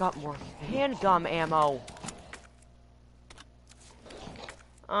 I got more handgun ammo.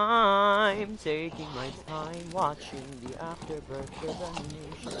 I'm taking my time watching the afterbirth of a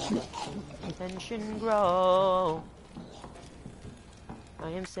nation, watching tension grow. I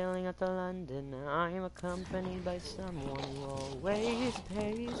am sailing out to London. I am accompanied by someone who always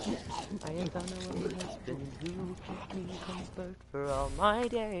pays. I have found a lovely husband who will keep me comfort for all my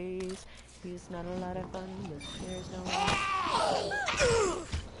days. He's not a lot of fun, but there's no one.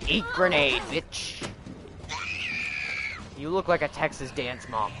 Eat grenade, bitch! You look like a Texas dance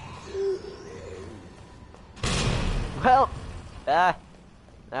mom. Well,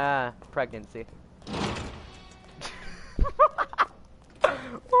 pregnancy.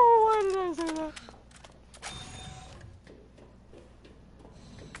 Oh, why did I say that?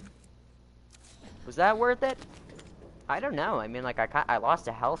 Was that worth it? I don't know. I mean, like, I lost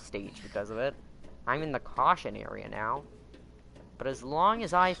a health stage because of it. I'm in the caution area now. But as long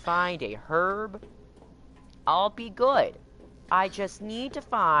as I find a herb, I'll be good. I just need to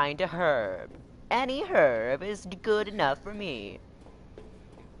find a herb. Any herb is good enough for me.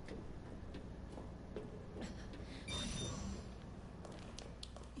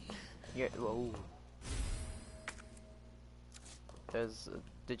 Yeah, whoa. There's a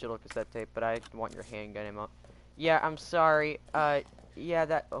digital cassette tape, but I want your handgun ammo. Yeah, I'm sorry. Yeah,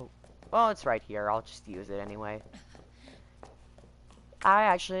 that... Oh, well, it's right here. I'll just use it anyway.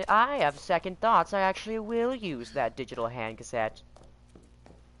 I have second thoughts. I actually will use that digital hand cassette.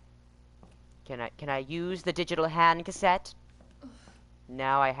 Can I use the digital hand cassette?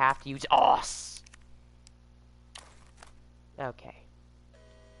 Now I have to use OS. Okay.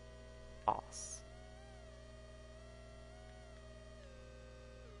 OS.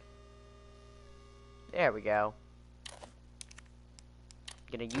 There we go.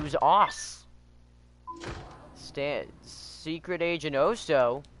 Gonna use OS. Secret Agent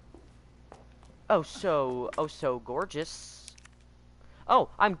Oso. Oh so gorgeous. Oh,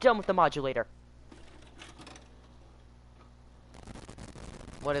 I'm done with the modulator.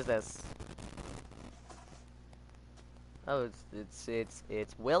 What is this? Oh,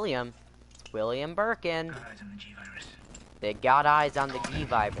 it's William. It's William Birkin. Got eyes on the G-virus. They got eyes on the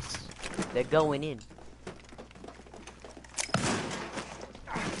G-virus. They're going in.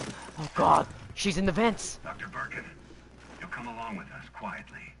 Oh God, she's in the vents. Dr. Birkin, you'll come along with us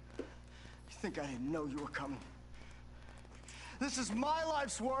quietly. You think I didn't know you were coming? This is my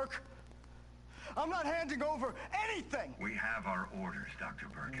life's work. I'm not handing over anything. We have our orders, Dr.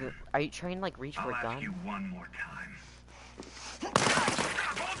 Birkin. Are you trying to like reach for a I'll gun? ask you one more time.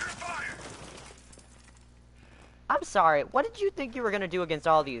 Hold your fire! I'm sorry, what did you think you were gonna do against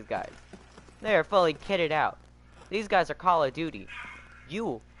all these guys? They're fully kitted out. These guys are Call of Duty.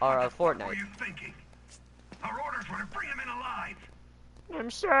 You are a What Fortnite. were you thinking? Our orders were to bring him in alive.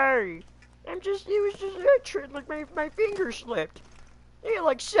 I'm sorry. It was just a trick, like my finger slipped. He hit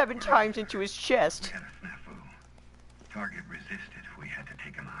like 7 times into his We chest. had a snafu. Target resisted. We had to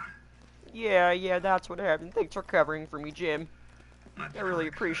take him out. Yeah, that's what happened. Thanks for covering for me, Jim. That's I really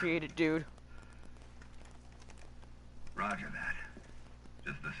correct, appreciate it, dude. Roger that.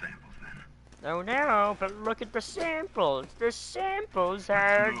 Just the samples then. Oh no, but look at the samples. The samples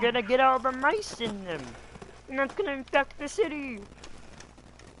are gonna get all the mice in them. And that's gonna infect the city.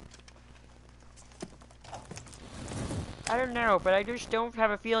 I don't know, but I just don't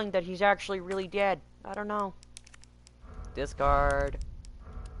have a feeling that he's actually really dead. I don't know. Discard.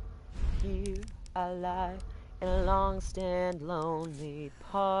 Here I lie in a long stand lonely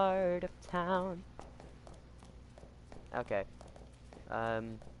part of town. Okay.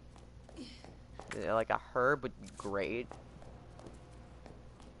 Like a herb would be great.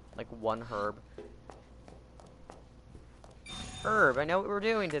 Like one herb. Herb, I know what we're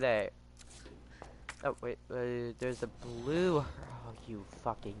doing today. Oh, wait, there's a blue... Oh, you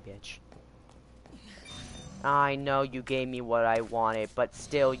fucking bitch. I know you gave me what I wanted, but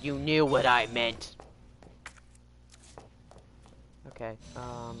still, you knew what I meant. Okay,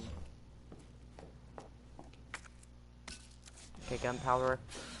 Okay, gunpowder.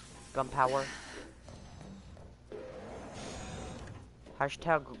 Gunpowder.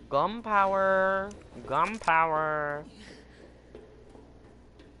 Hashtag gunpowder. Gunpowder.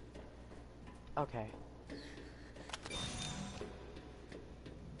 Okay.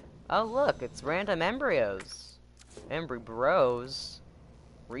 Oh look, it's random embryos. Bros.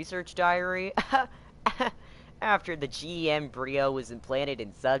 Research diary. After the G embryo was implanted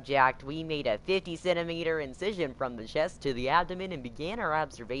in subject, we made a 50-centimeter incision from the chest to the abdomen and began our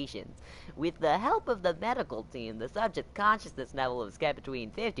observations. With the help of the medical team, the subject's consciousness level was kept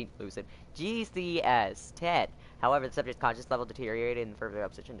between 50 lucid GCS 10. However, the subject's conscious level deteriorated and further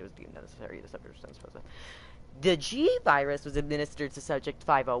obsession was deemed necessary. The subject was supposed to... The G virus was administered to subject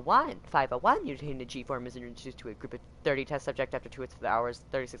 501. 501 mutated the G form was introduced to a group of 30 test subjects after 2 hours,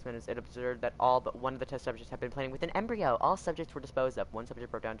 36 minutes. It observed that all but one of the test subjects had been playing with an embryo. All subjects were disposed of. One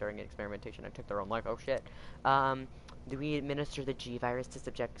subject broke down during an experimentation and took their own life. Oh shit. Did we administer the G virus to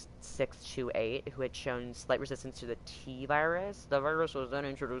subject 628, who had shown slight resistance to the T virus? The virus was then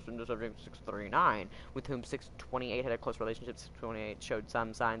introduced into subject 639, with whom 628 had a close relationship. 628 showed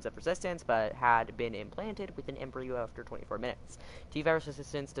some signs of resistance, but had been implanted with an embryo after 24 minutes. T virus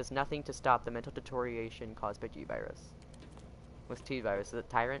resistance does nothing to stop the mental deterioration caused by G virus. What's T virus? Is it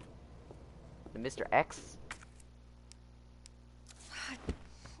Tyrant? The Mr. X?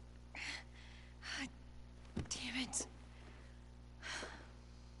 Damn it.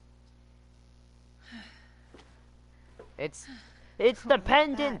 It's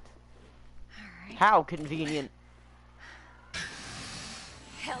dependent. Alright. How convenient.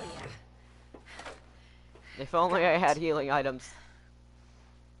 Hell yeah. If only I had healing items.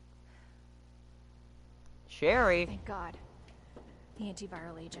 Sherry. Thank God. The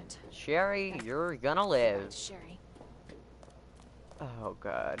antiviral agent. Sherry, you're gonna live. That's Sherry. Oh,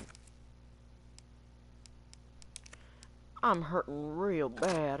 God. I'm hurting real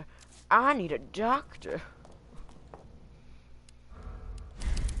bad. I need a doctor.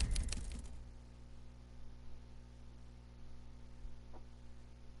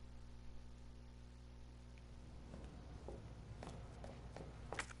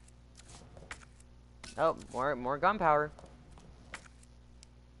 Oh, more gunpowder.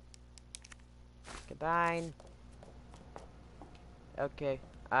 Goodbye. Okay.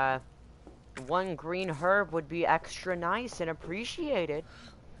 One green herb would be extra nice and appreciated.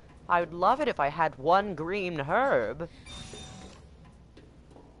 I would love it if I had one green herb.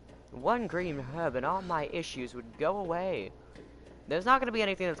 One green herb and all my issues would go away. There's not going to be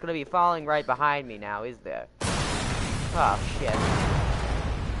anything that's going to be falling right behind me now, is there? Oh, shit.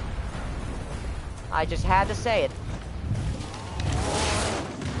 I just had to say it.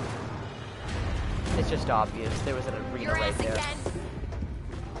 It's just obvious. There was an arena right there. Again.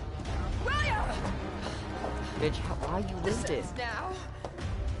 William! Bitch, why you winded? Now.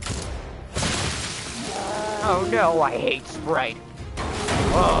 Oh no, I hate Sprite.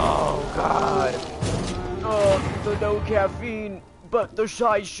 Oh god. The no caffeine, but the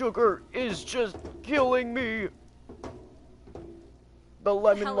high sugar is just killing me. The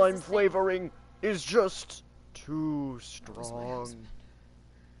lemon lime flavoring is just too strong.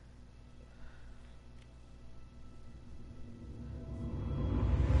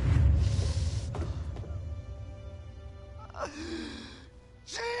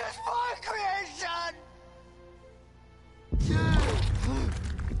 She is my creation!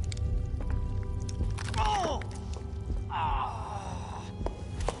 Oh!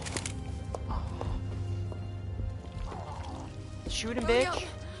 Shoot him, bitch.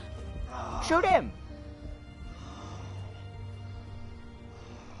 Shoot him!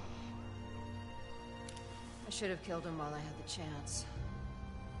 I should have killed him while I had the chance.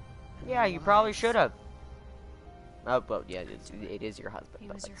 Yeah, you probably should have. Oh, well, yeah, it is your husband. He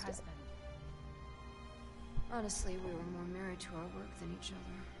but was your still. husband. Honestly, we were more married to our work than each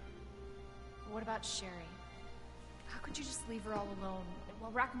other. What about Sherry? How could you just leave her all alone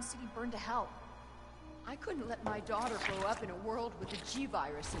while Raccoon City burned to hell? I couldn't let my daughter grow up in a world with a G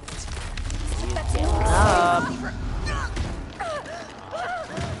virus in it.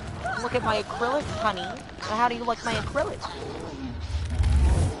 Look at my acrylic, honey. How do you like my acrylic?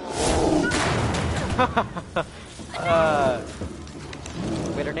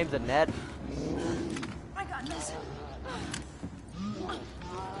 Wait, her name's Annette. I got this.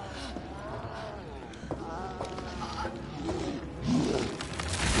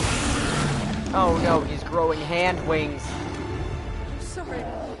 Oh no, he's growing hand wings. Sorry.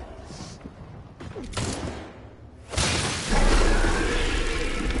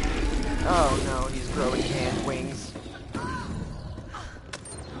 Oh no, he's growing hand wings.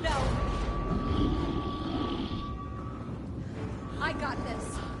 No. I got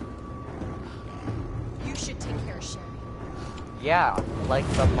this. You should take care of Sherry. Yeah, like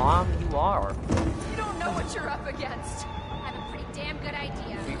the mom you are. You don't know what you're up against. I have a pretty damn good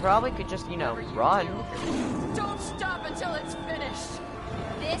idea. We probably could just, you know, run. Don't stop until it's finished.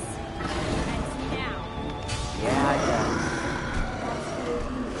 This ends now. Yeah, yeah.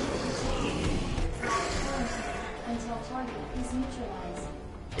 Until target is neutralized.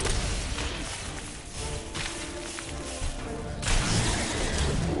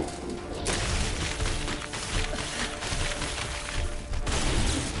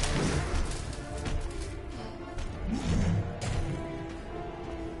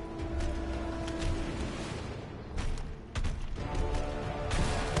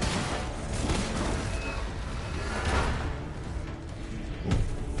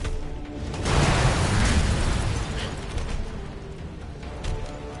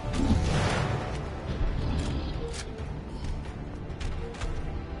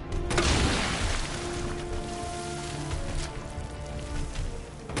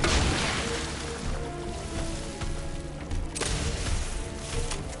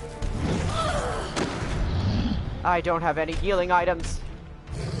 I don't have any healing items.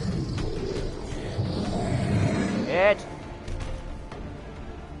 It. Is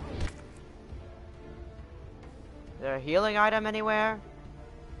there a healing item anywhere?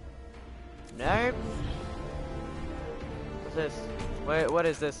 Nope. What's this? Wait, what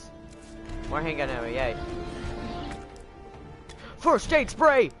is this? More handgun ammo, yay. First aid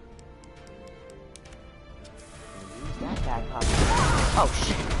spray! Use that bad puppy. Oh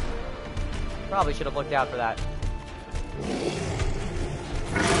shit. Probably should have looked out for that.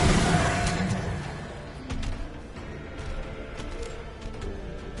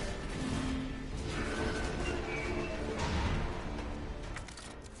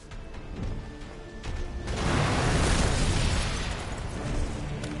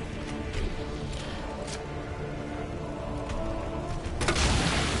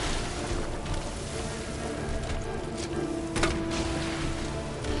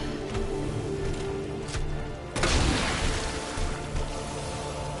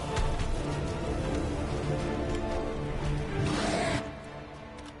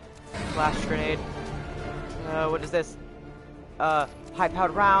 Flash grenade. What is this?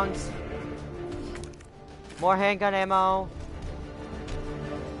 High-powered rounds. More handgun ammo.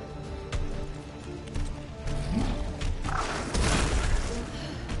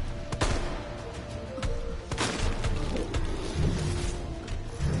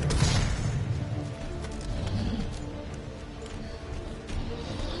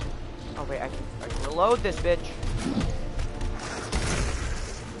 Oh wait, I can reload this bitch.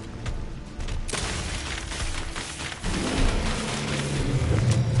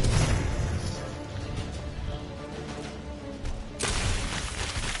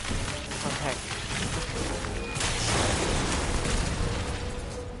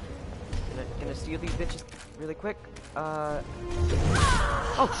 Steal these bitches really quick. Oh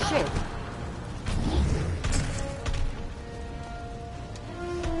shit!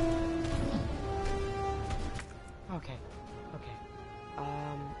 Okay.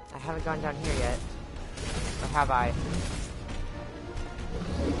 I haven't gone down here yet. Or have I?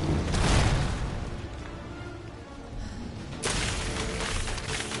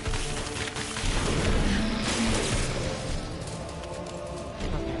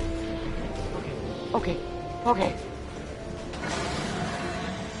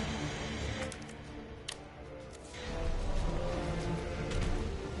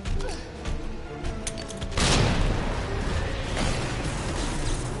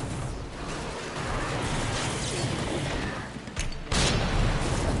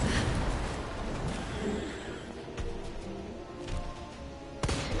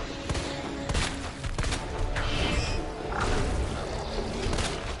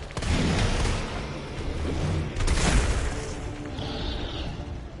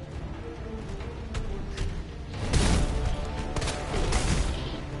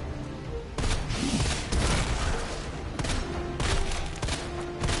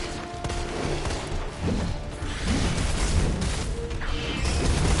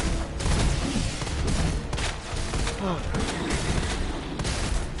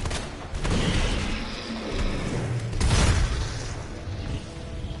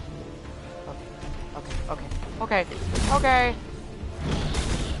 Okay. Okay.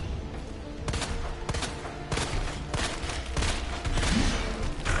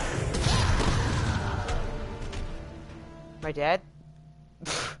 Am I dead?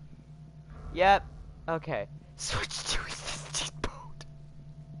 Yep. Okay. Switch to resistant mode.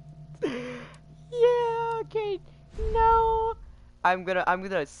 Yeah, okay. No. I'm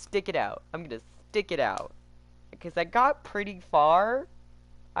gonna stick it out. Because I got pretty far.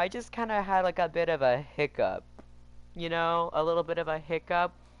 I just kind of had like a bit of a hiccup. You know, a little bit of a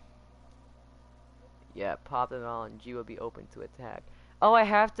hiccup. Yeah, pop it on. G will be open to attack. Oh, I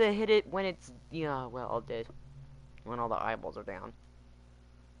have to hit it when it's... Yeah, well, I'll did. When all the eyeballs are down.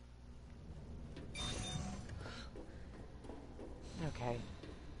 Okay.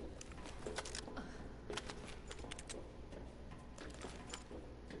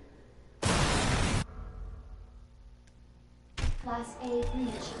 Class A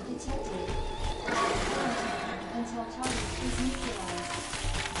breach detected. Until target is neutralized.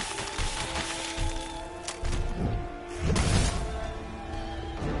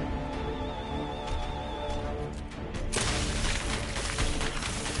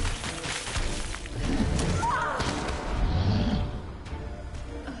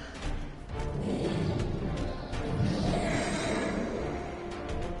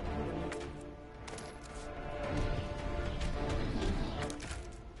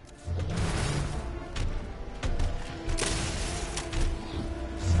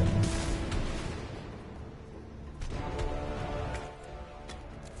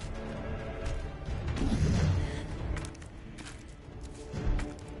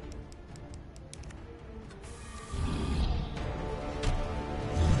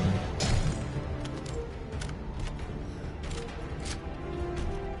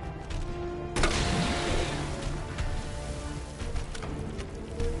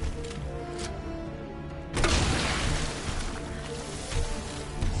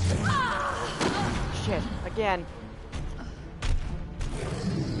 again.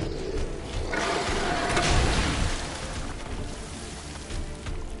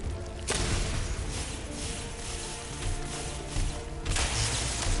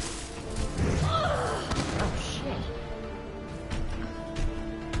 Oh, shit.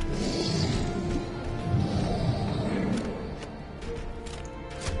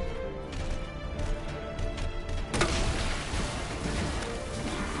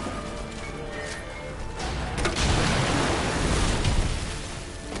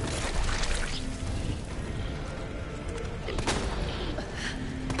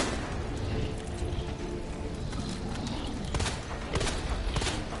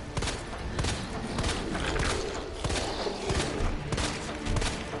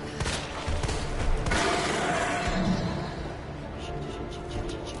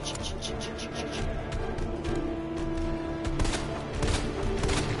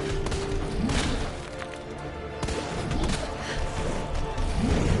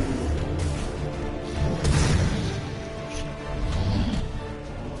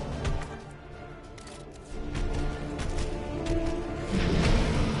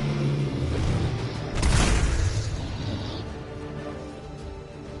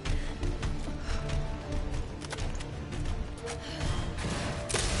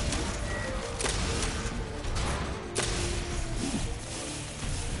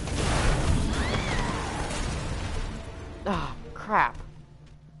 Oh, crap.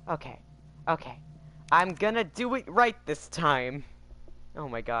 Okay. Okay. I'm gonna do it right this time. Oh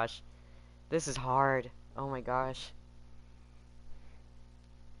my gosh. This is hard. Oh my gosh.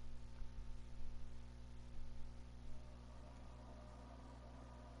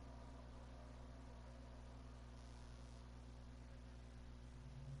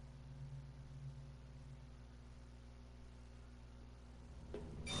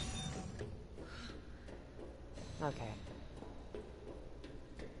 Okay.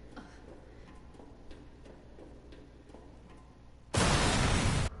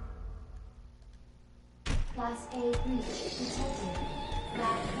 Class A breach detected.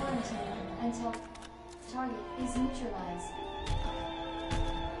 Lab quarantine until target is neutralized.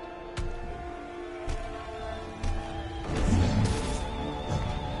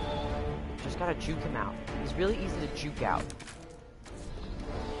 Just gotta juke him out. He's really easy to juke out.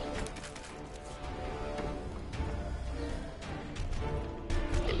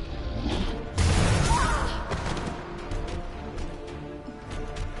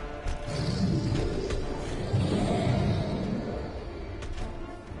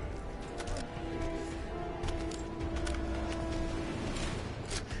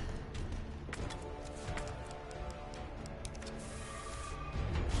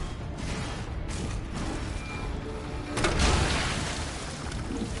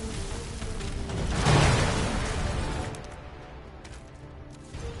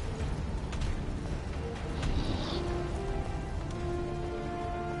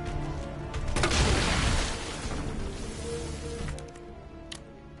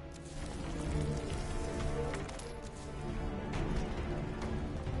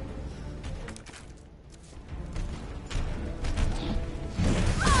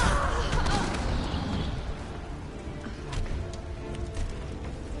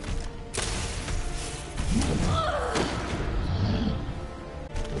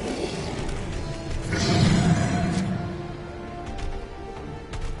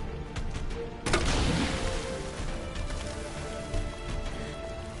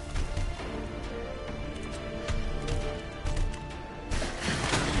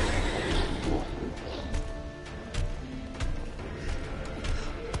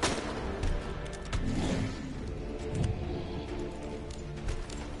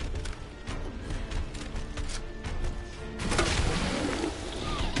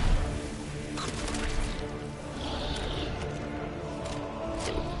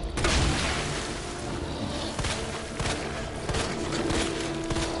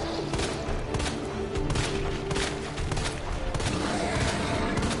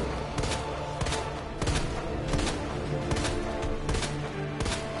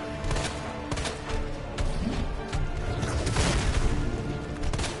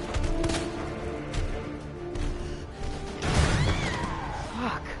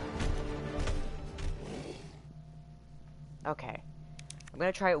 Okay. I'm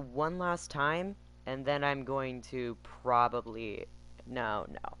gonna try it one last time, and then I'm going to probably... No.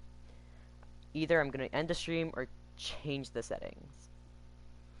 Either I'm gonna end the stream or change the settings.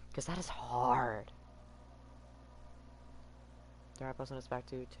 Because that is hard. Do I post on this back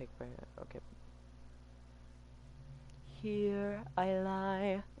to take... Okay. Here I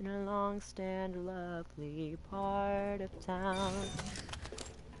lie in a long stand, lovely part of town.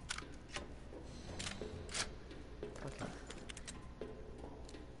 Okay.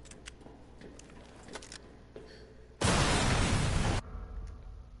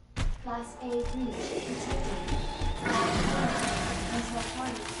 Class A breach detected. Until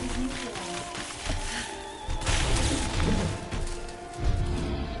target is neutralized.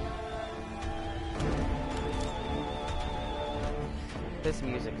 This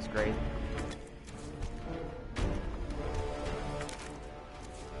music is great.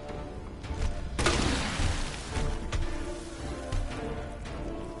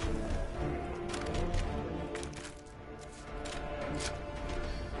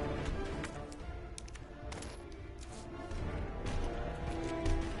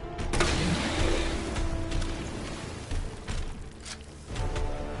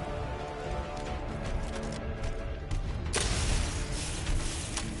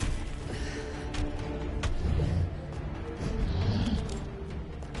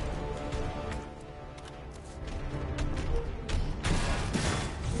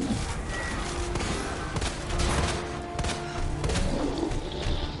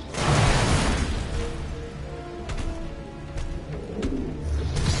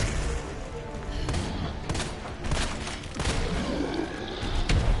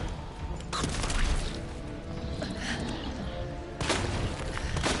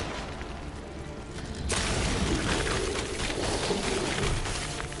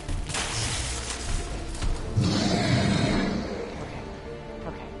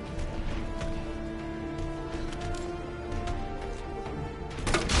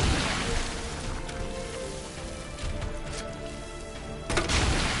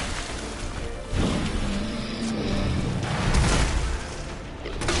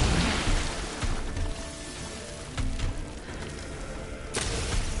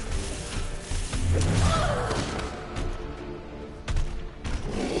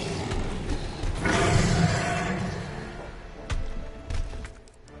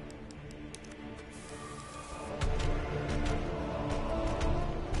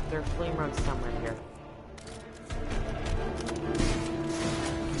 There are flame runs somewhere here.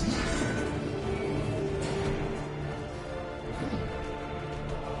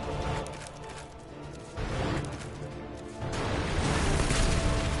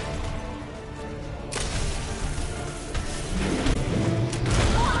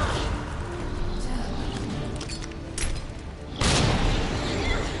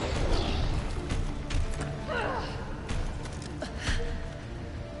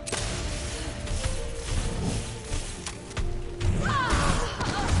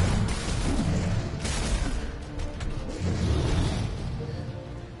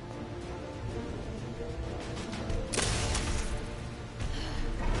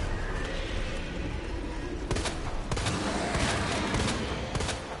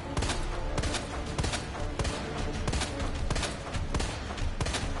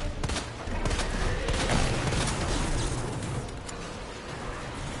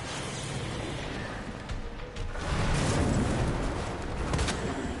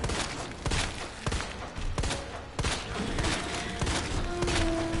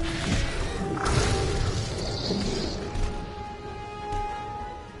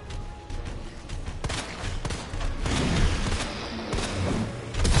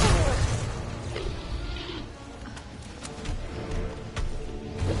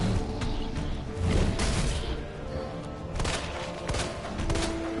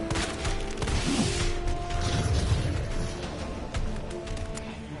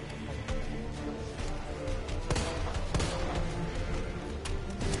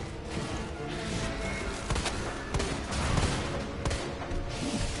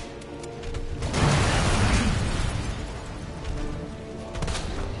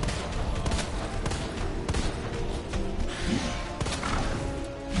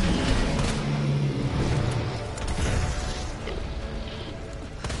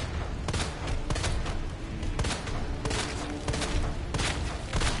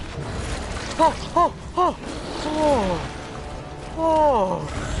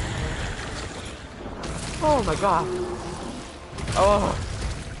 Oh my god. Oh.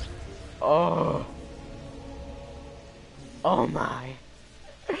 Oh. Oh my.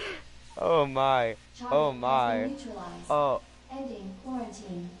 Oh my. Oh my. Oh. Ending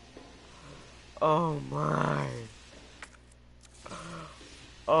quarantine. Oh my.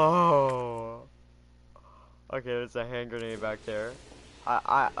 Oh. Okay, there's a hand grenade back there.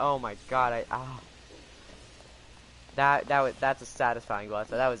 Oh my god, that's a satisfying boss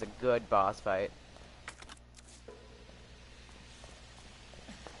fight. That was a good boss fight.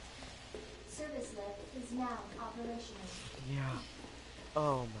 is now operational. Yeah.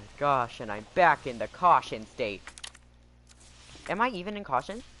 Oh my gosh, and I'm back in the caution state. Am I even in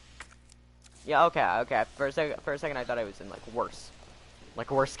caution? Yeah, okay. For a second I thought I was in like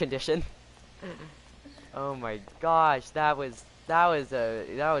worse condition. Oh my gosh, that was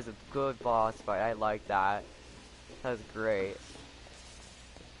a good boss fight. I like that. That was great.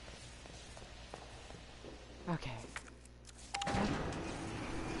 Okay.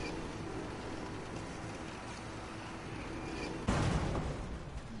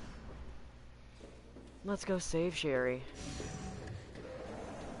 Let's go save Sherry.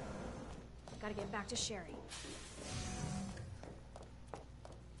 Gotta get back to Sherry.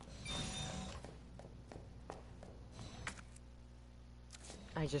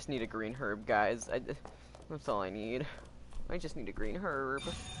 I just need a green herb, guys. That's all I need. I just need a green herb.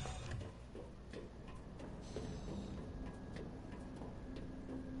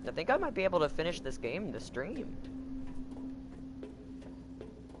 I think I might be able to finish this game in the stream.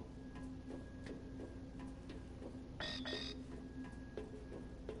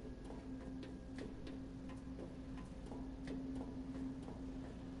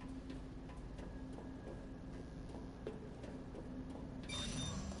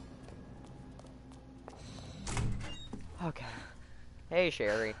 Okay. Hey,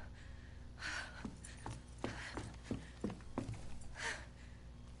 Sherry.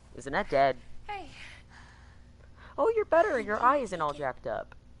 Is Annette dead? Hey. Oh, you're better. Your eye isn't all jacked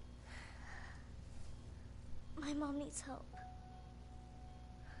up. My mom needs help.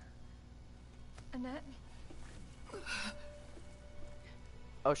 Annette?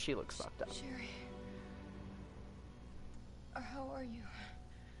 Oh, she looks fucked up. Sherry. How are you?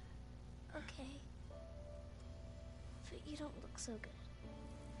 Okay. But you don't look so good.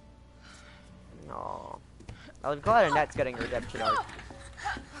 No. I'm glad Annette's getting her redemption arc.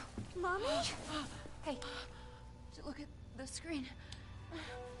 Mommy? Hey, look at the screen.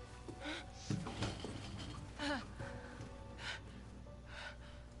 Oh,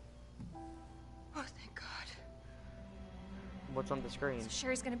 thank God. What's on the screen? So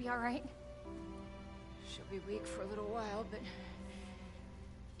Sherry's gonna be all right. She'll be weak for a little while, but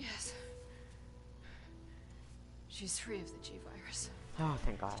yes, she's free of the G virus. Oh,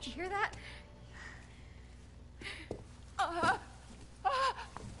 thank God. Did you hear that?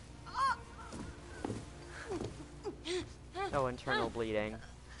 Oh, internal bleeding.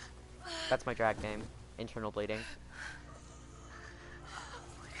 That's my drag name. Internal bleeding.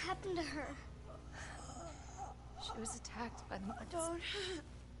 What happened to her? She was attacked by the monsters.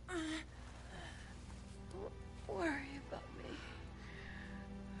 Don't worry about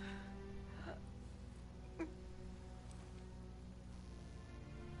me.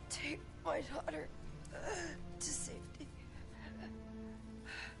 Take my daughter to safety.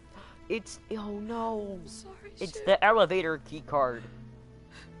 It's oh no. I'm sorry, It's Sherry, the elevator key card.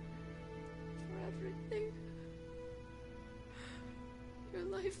 for everything. Your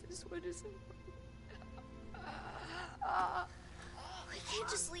life is what is important. We can't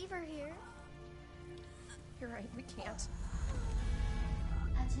just leave her here. You're right, we can't.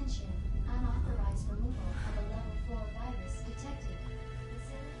 Attention. Unauthorized removal of a level 4 virus detected.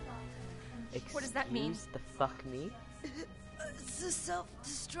 What does that mean? Excuse the fuck me? It's a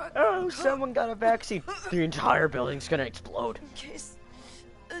self-destruct. Oh, someone got a vaccine. The entire building's gonna explode. In case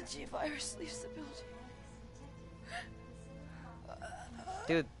the G virus leaves the building.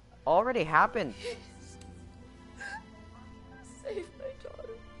 Dude, already happened. Save my daughter.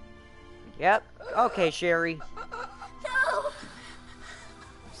 Yep. Okay, Sherry. No!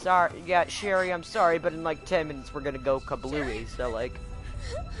 Sorry. Yeah, Sherry, I'm sorry, but in like 10 minutes we're gonna go kablooey, so like...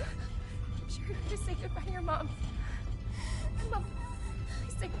 Sherry, please say goodbye to your mom. Mom,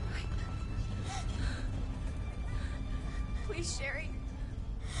 please say goodbye. Please, Sherry.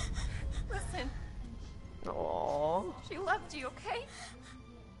 Listen, Aww. she loved you, okay?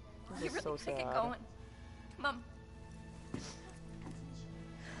 This You is really so gotta get sad. going. Mom.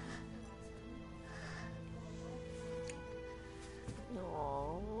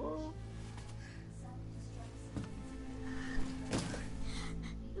 Aww.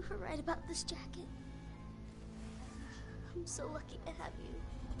 You were right about this jacket. I'm so lucky to have you.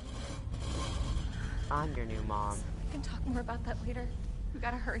 I'm your new mom. We can talk more about that later. We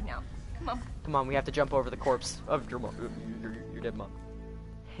gotta hurry now. Come on. Come on, we have to jump over the corpse of your mom, your dead mom.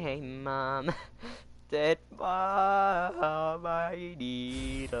 Hey, Mom. Dead mom, I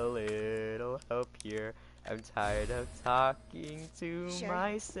need a little help here. I'm tired of talking to Sherry,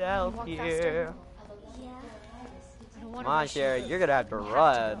 myself walk here. faster. Yeah. I don't want Come on, Sherry, you're gonna have to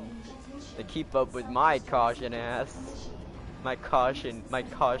run to keep up with my caution ass. My caution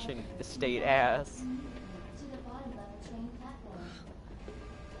state ass.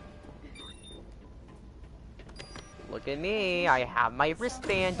 Look at me. I have my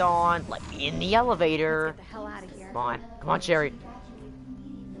wristband on. Let me in the elevator. Get the hell out of here. Come on. Come on, Sherry.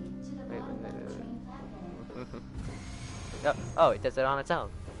 Wait. Oh, it does it on its own.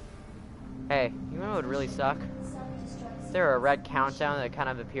 Hey, you know what would really suck? Is there a red countdown that kind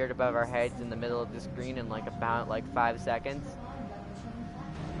of appeared above our heads in the middle of the screen in like about 5 seconds?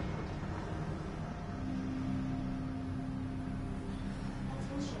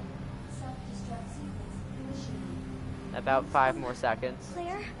 About 5 more seconds.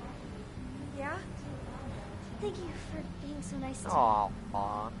 Claire? Yeah? Thank you for being so nice to me.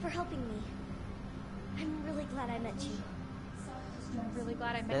 Aw. For helping me. I'm really glad I met you. I'm really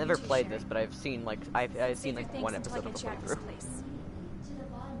glad I met I you never too, played Sherry. this, but I've seen I've seen like one episode of the Until I get you out of this playthrough. place. To the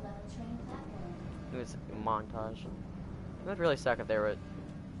bottom level train platform. It was a montage. It would really suck if they were.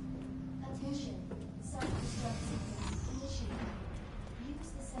 Attention. Self-destruct sequence initiated.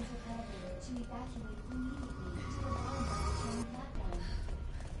 Use the central elevator to evacuate immediately to the bottom level train platform.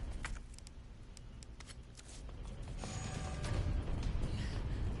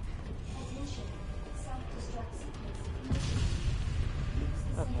 Attention. Self-destruct sequence initiated.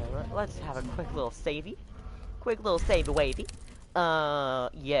 Okay, let's have a quick little savey. Quick little savey-wavy.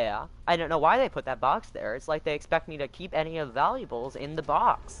 Yeah. I don't know why they put that box there. It's like they expect me to keep any of the valuables in the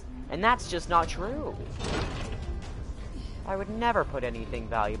box. And that's just not true. I would never put anything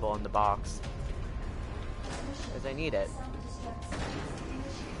valuable in the box. Because I need it.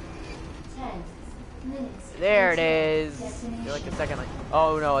 10 minutes. There it until is. destination. You're like the second,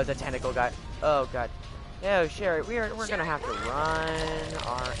 oh no, it's a tentacle guy. Oh god. Yo, Sherry, we're gonna have to run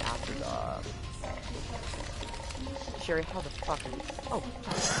our asses off. Sherry, how the fuck are you? Oh,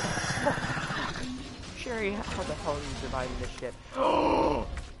 fuck. Sherry, how the hell are you surviving this shit?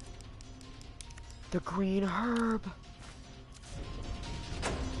 The green herb.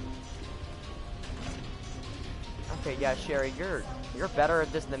 Okay, yeah, Sherry, you're better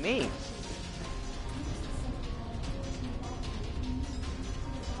at this than me.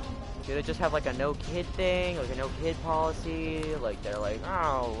 Do they just have like a no kid thing, like a no kid policy? Like they're like,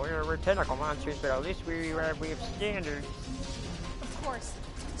 oh, we're tentacle monsters, but at least we have standards. Of course.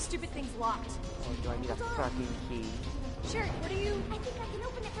 Stupid thing's locked. Oh, do I need a fucking key? Sherry, what are you... I think I can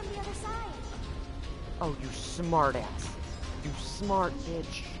open it from the other side. Oh, you smart ass. You smart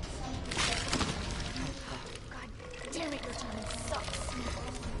bitch. God damn it, your timing sucks.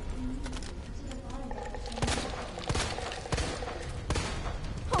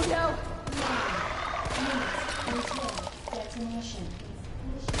 Oh no! Until detonation.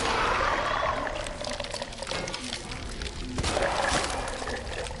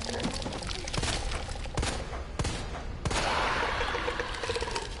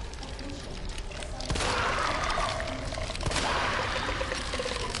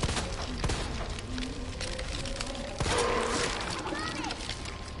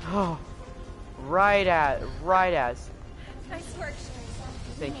 Oh, right as. Nice work, Sherry.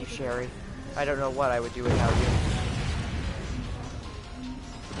 Thank you, Sherry. I don't know what I would do without you.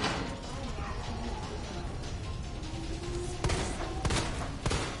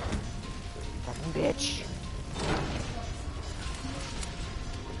 Fucking bitch.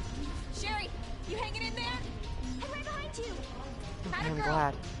 Sherry, you hanging in there? I'm right behind you. Okay, I'm Atta girl.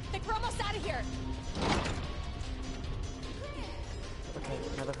 glad. Think we're almost out of here. Okay,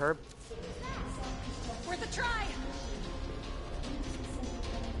 another herb. Worth a try.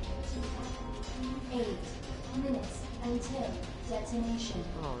 8 minutes until detonation.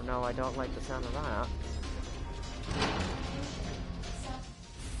 Oh no, I don't like the sound of that.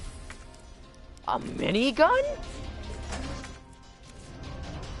 A minigun?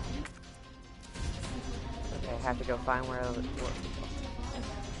 Okay, I have to go find where.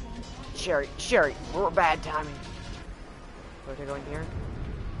 Sherry, we're bad timing. Do I have to go in here?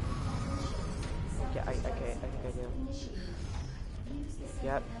 Yeah, I think I do.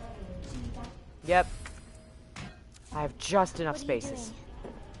 Yep. I have just enough What are you spaces. doing?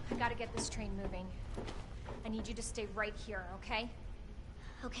 I gotta get this train moving. I need you to stay right here, okay?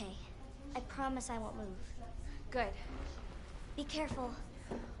 Okay. I promise I won't move. Good. Be careful.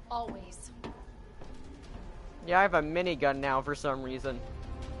 Always. Yeah, I have a minigun now for some reason.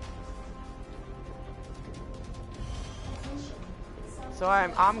 So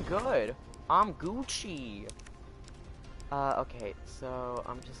I'm good. I'm Gucci. Okay, so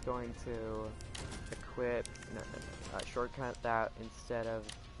I'm just going to equip, shortcut that instead of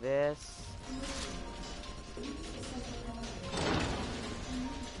this.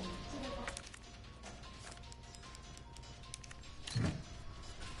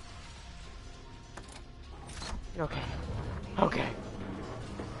 Okay. Alright.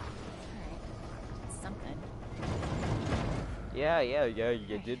 Something. Yeah,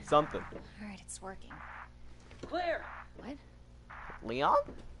 you did something. Alright, it's working. Claire! What? Leon?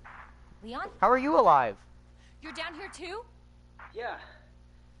 Leon? How are you alive? You're down here too? Yeah.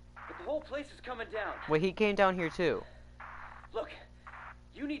 But the whole place is coming down. Wait, he came down here too. Look,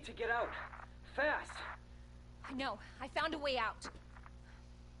 you need to get out. Fast. I know. I found a way out.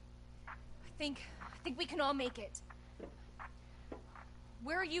 I think we can all make it.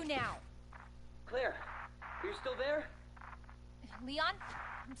 Where are you now? Claire, are you still there? Leon?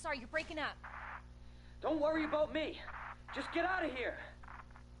 I'm sorry, you're breaking up. Don't worry about me. Just get out of here.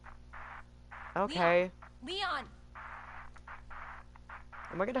 Okay. Leon!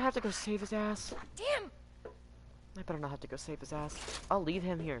 Am I gonna have to go save his ass? Damn! I better not have to go save his ass. I'll leave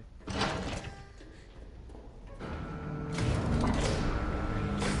him here.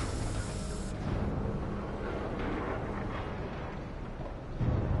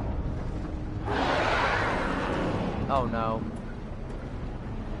 Oh no.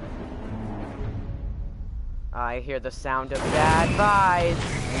 I hear the sound of bad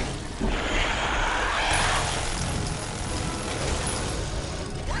vibes.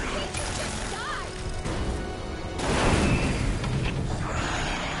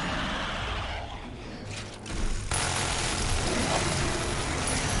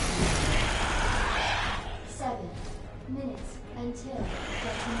 Until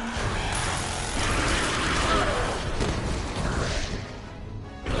destination.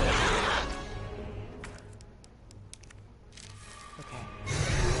 Okay.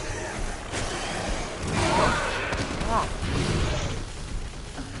 Ah.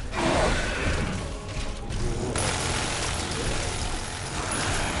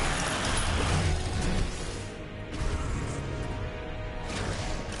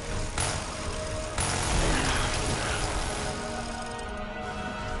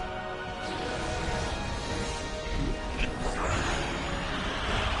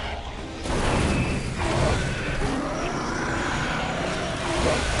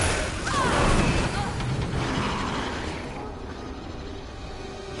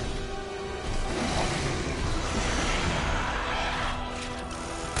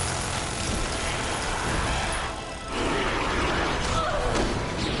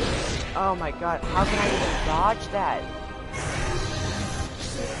 Oh my god, how can I even dodge that?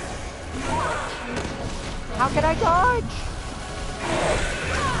 How can I dodge?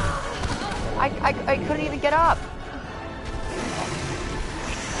 I couldn't even get up.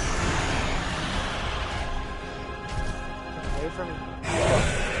 Wait for me.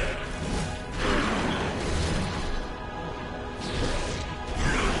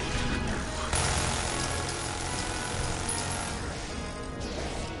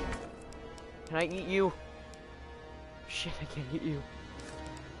 Can I eat you? Shit, I can't eat you.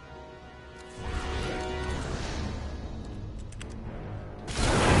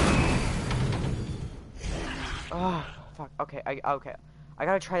 Oh, fuck. Okay, okay. I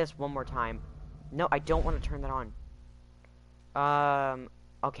gotta try this one more time. No, I don't want to turn that on.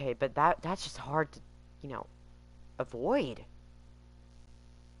 Okay, but that's just hard to, you know, avoid.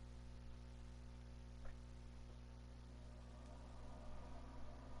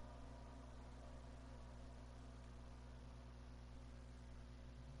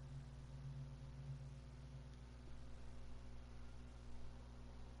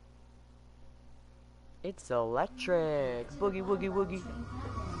 It's electric. Boogie, woogie, woogie.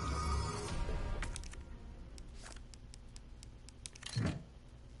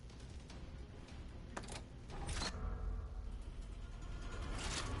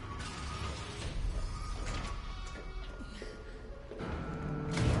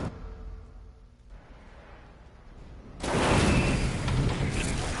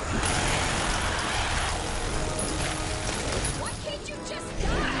 Why can't you just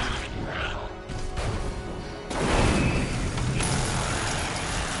die?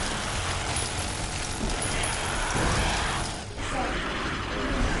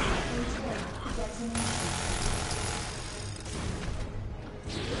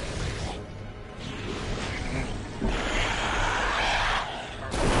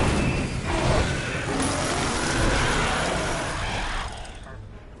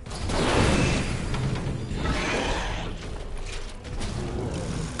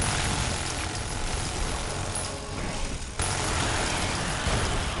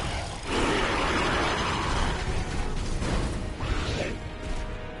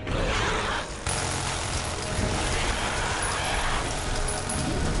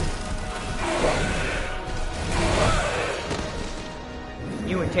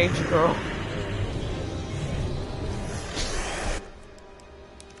 You and Danger Girl.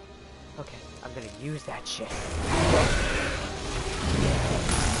 Okay, I'm gonna use that shit.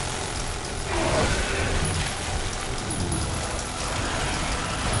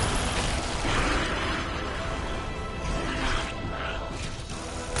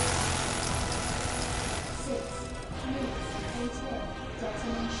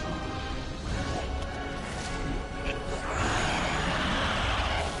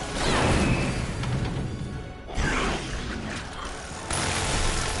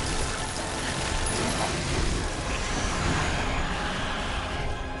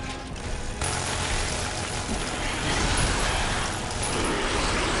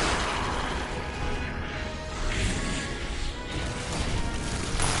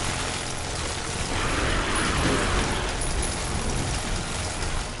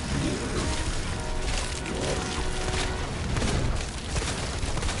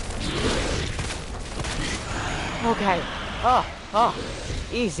 Okay. Oh,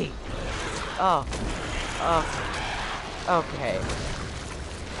 easy. Oh, okay.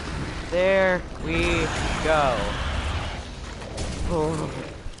 There we go. Oh.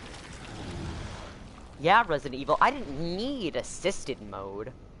 Yeah, Resident Evil, I didn't need assisted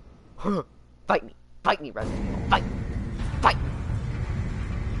mode. Fight me, Resident Evil, fight, fight.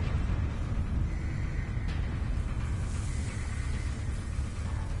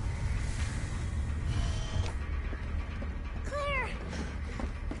 Claire!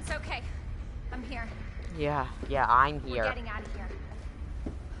 It's okay. I'm here. Yeah, I'm here. We're getting out of here.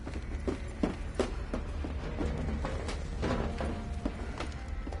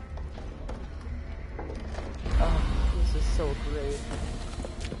 Oh, this is so great.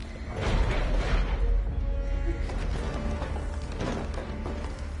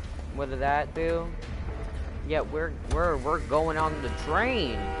 What did that do? Yeah, we're going on the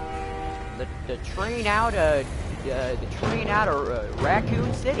train. The train out of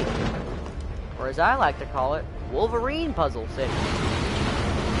Raccoon City, or as I like to call it, Wolverine Puzzle City.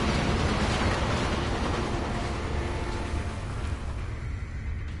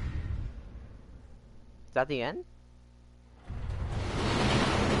 Is that the end?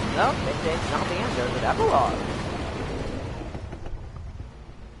 No, it's not the end. There's an epilogue.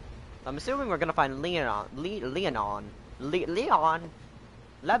 I'm assuming we're gonna find Lebanon on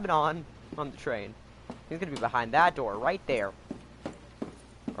the train. He's gonna be behind that door right there,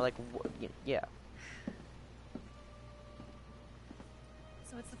 or like, yeah.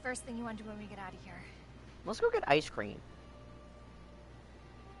 So what's the first thing you want to do when we get out of here? Let's go get ice cream.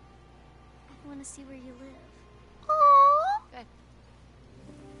 I want to see where you live. Aww. Good.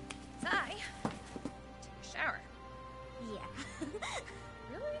 Ty, take a shower. Yeah.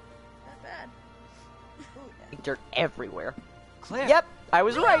 Really? Not bad. Dirt everywhere. Claire. Yep, I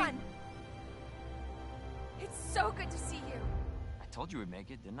was Leon! right. It's so good to see you. I told you we'd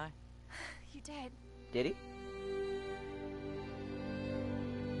make it, didn't I? You did. Did he?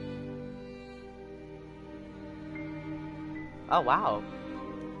 Oh wow.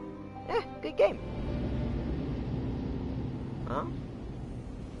 Eh, good game. Huh?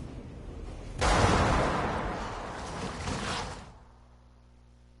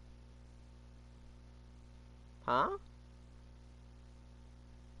 Huh?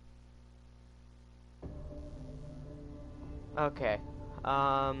 Okay.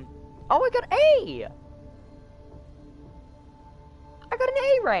 Oh, I got A! I got an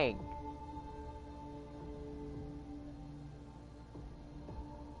A rank!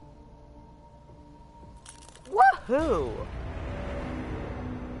 Woohoo!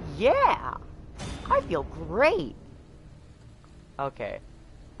 Yeah! I feel great! Okay.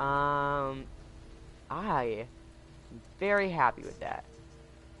 I am very happy with that.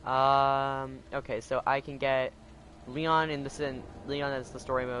 Okay, so I can get Leon Leon as the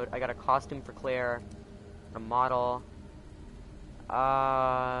story mode. I got a costume for Claire, a model.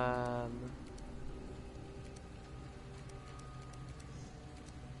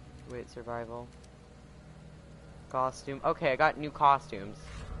 Wait, survival. Costume. Okay, I got new costumes.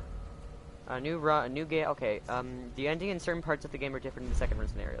 A new game. Okay. The ending in certain parts of the game are different in the second run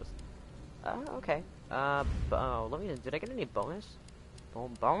scenarios. Okay. Did I get any bonus?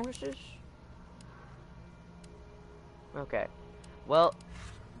 Bonuses? Okay. Well,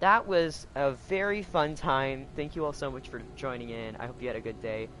 that was a very fun time. Thank you all so much for joining in. I hope you had a good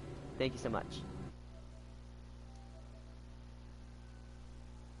day. Thank you so much.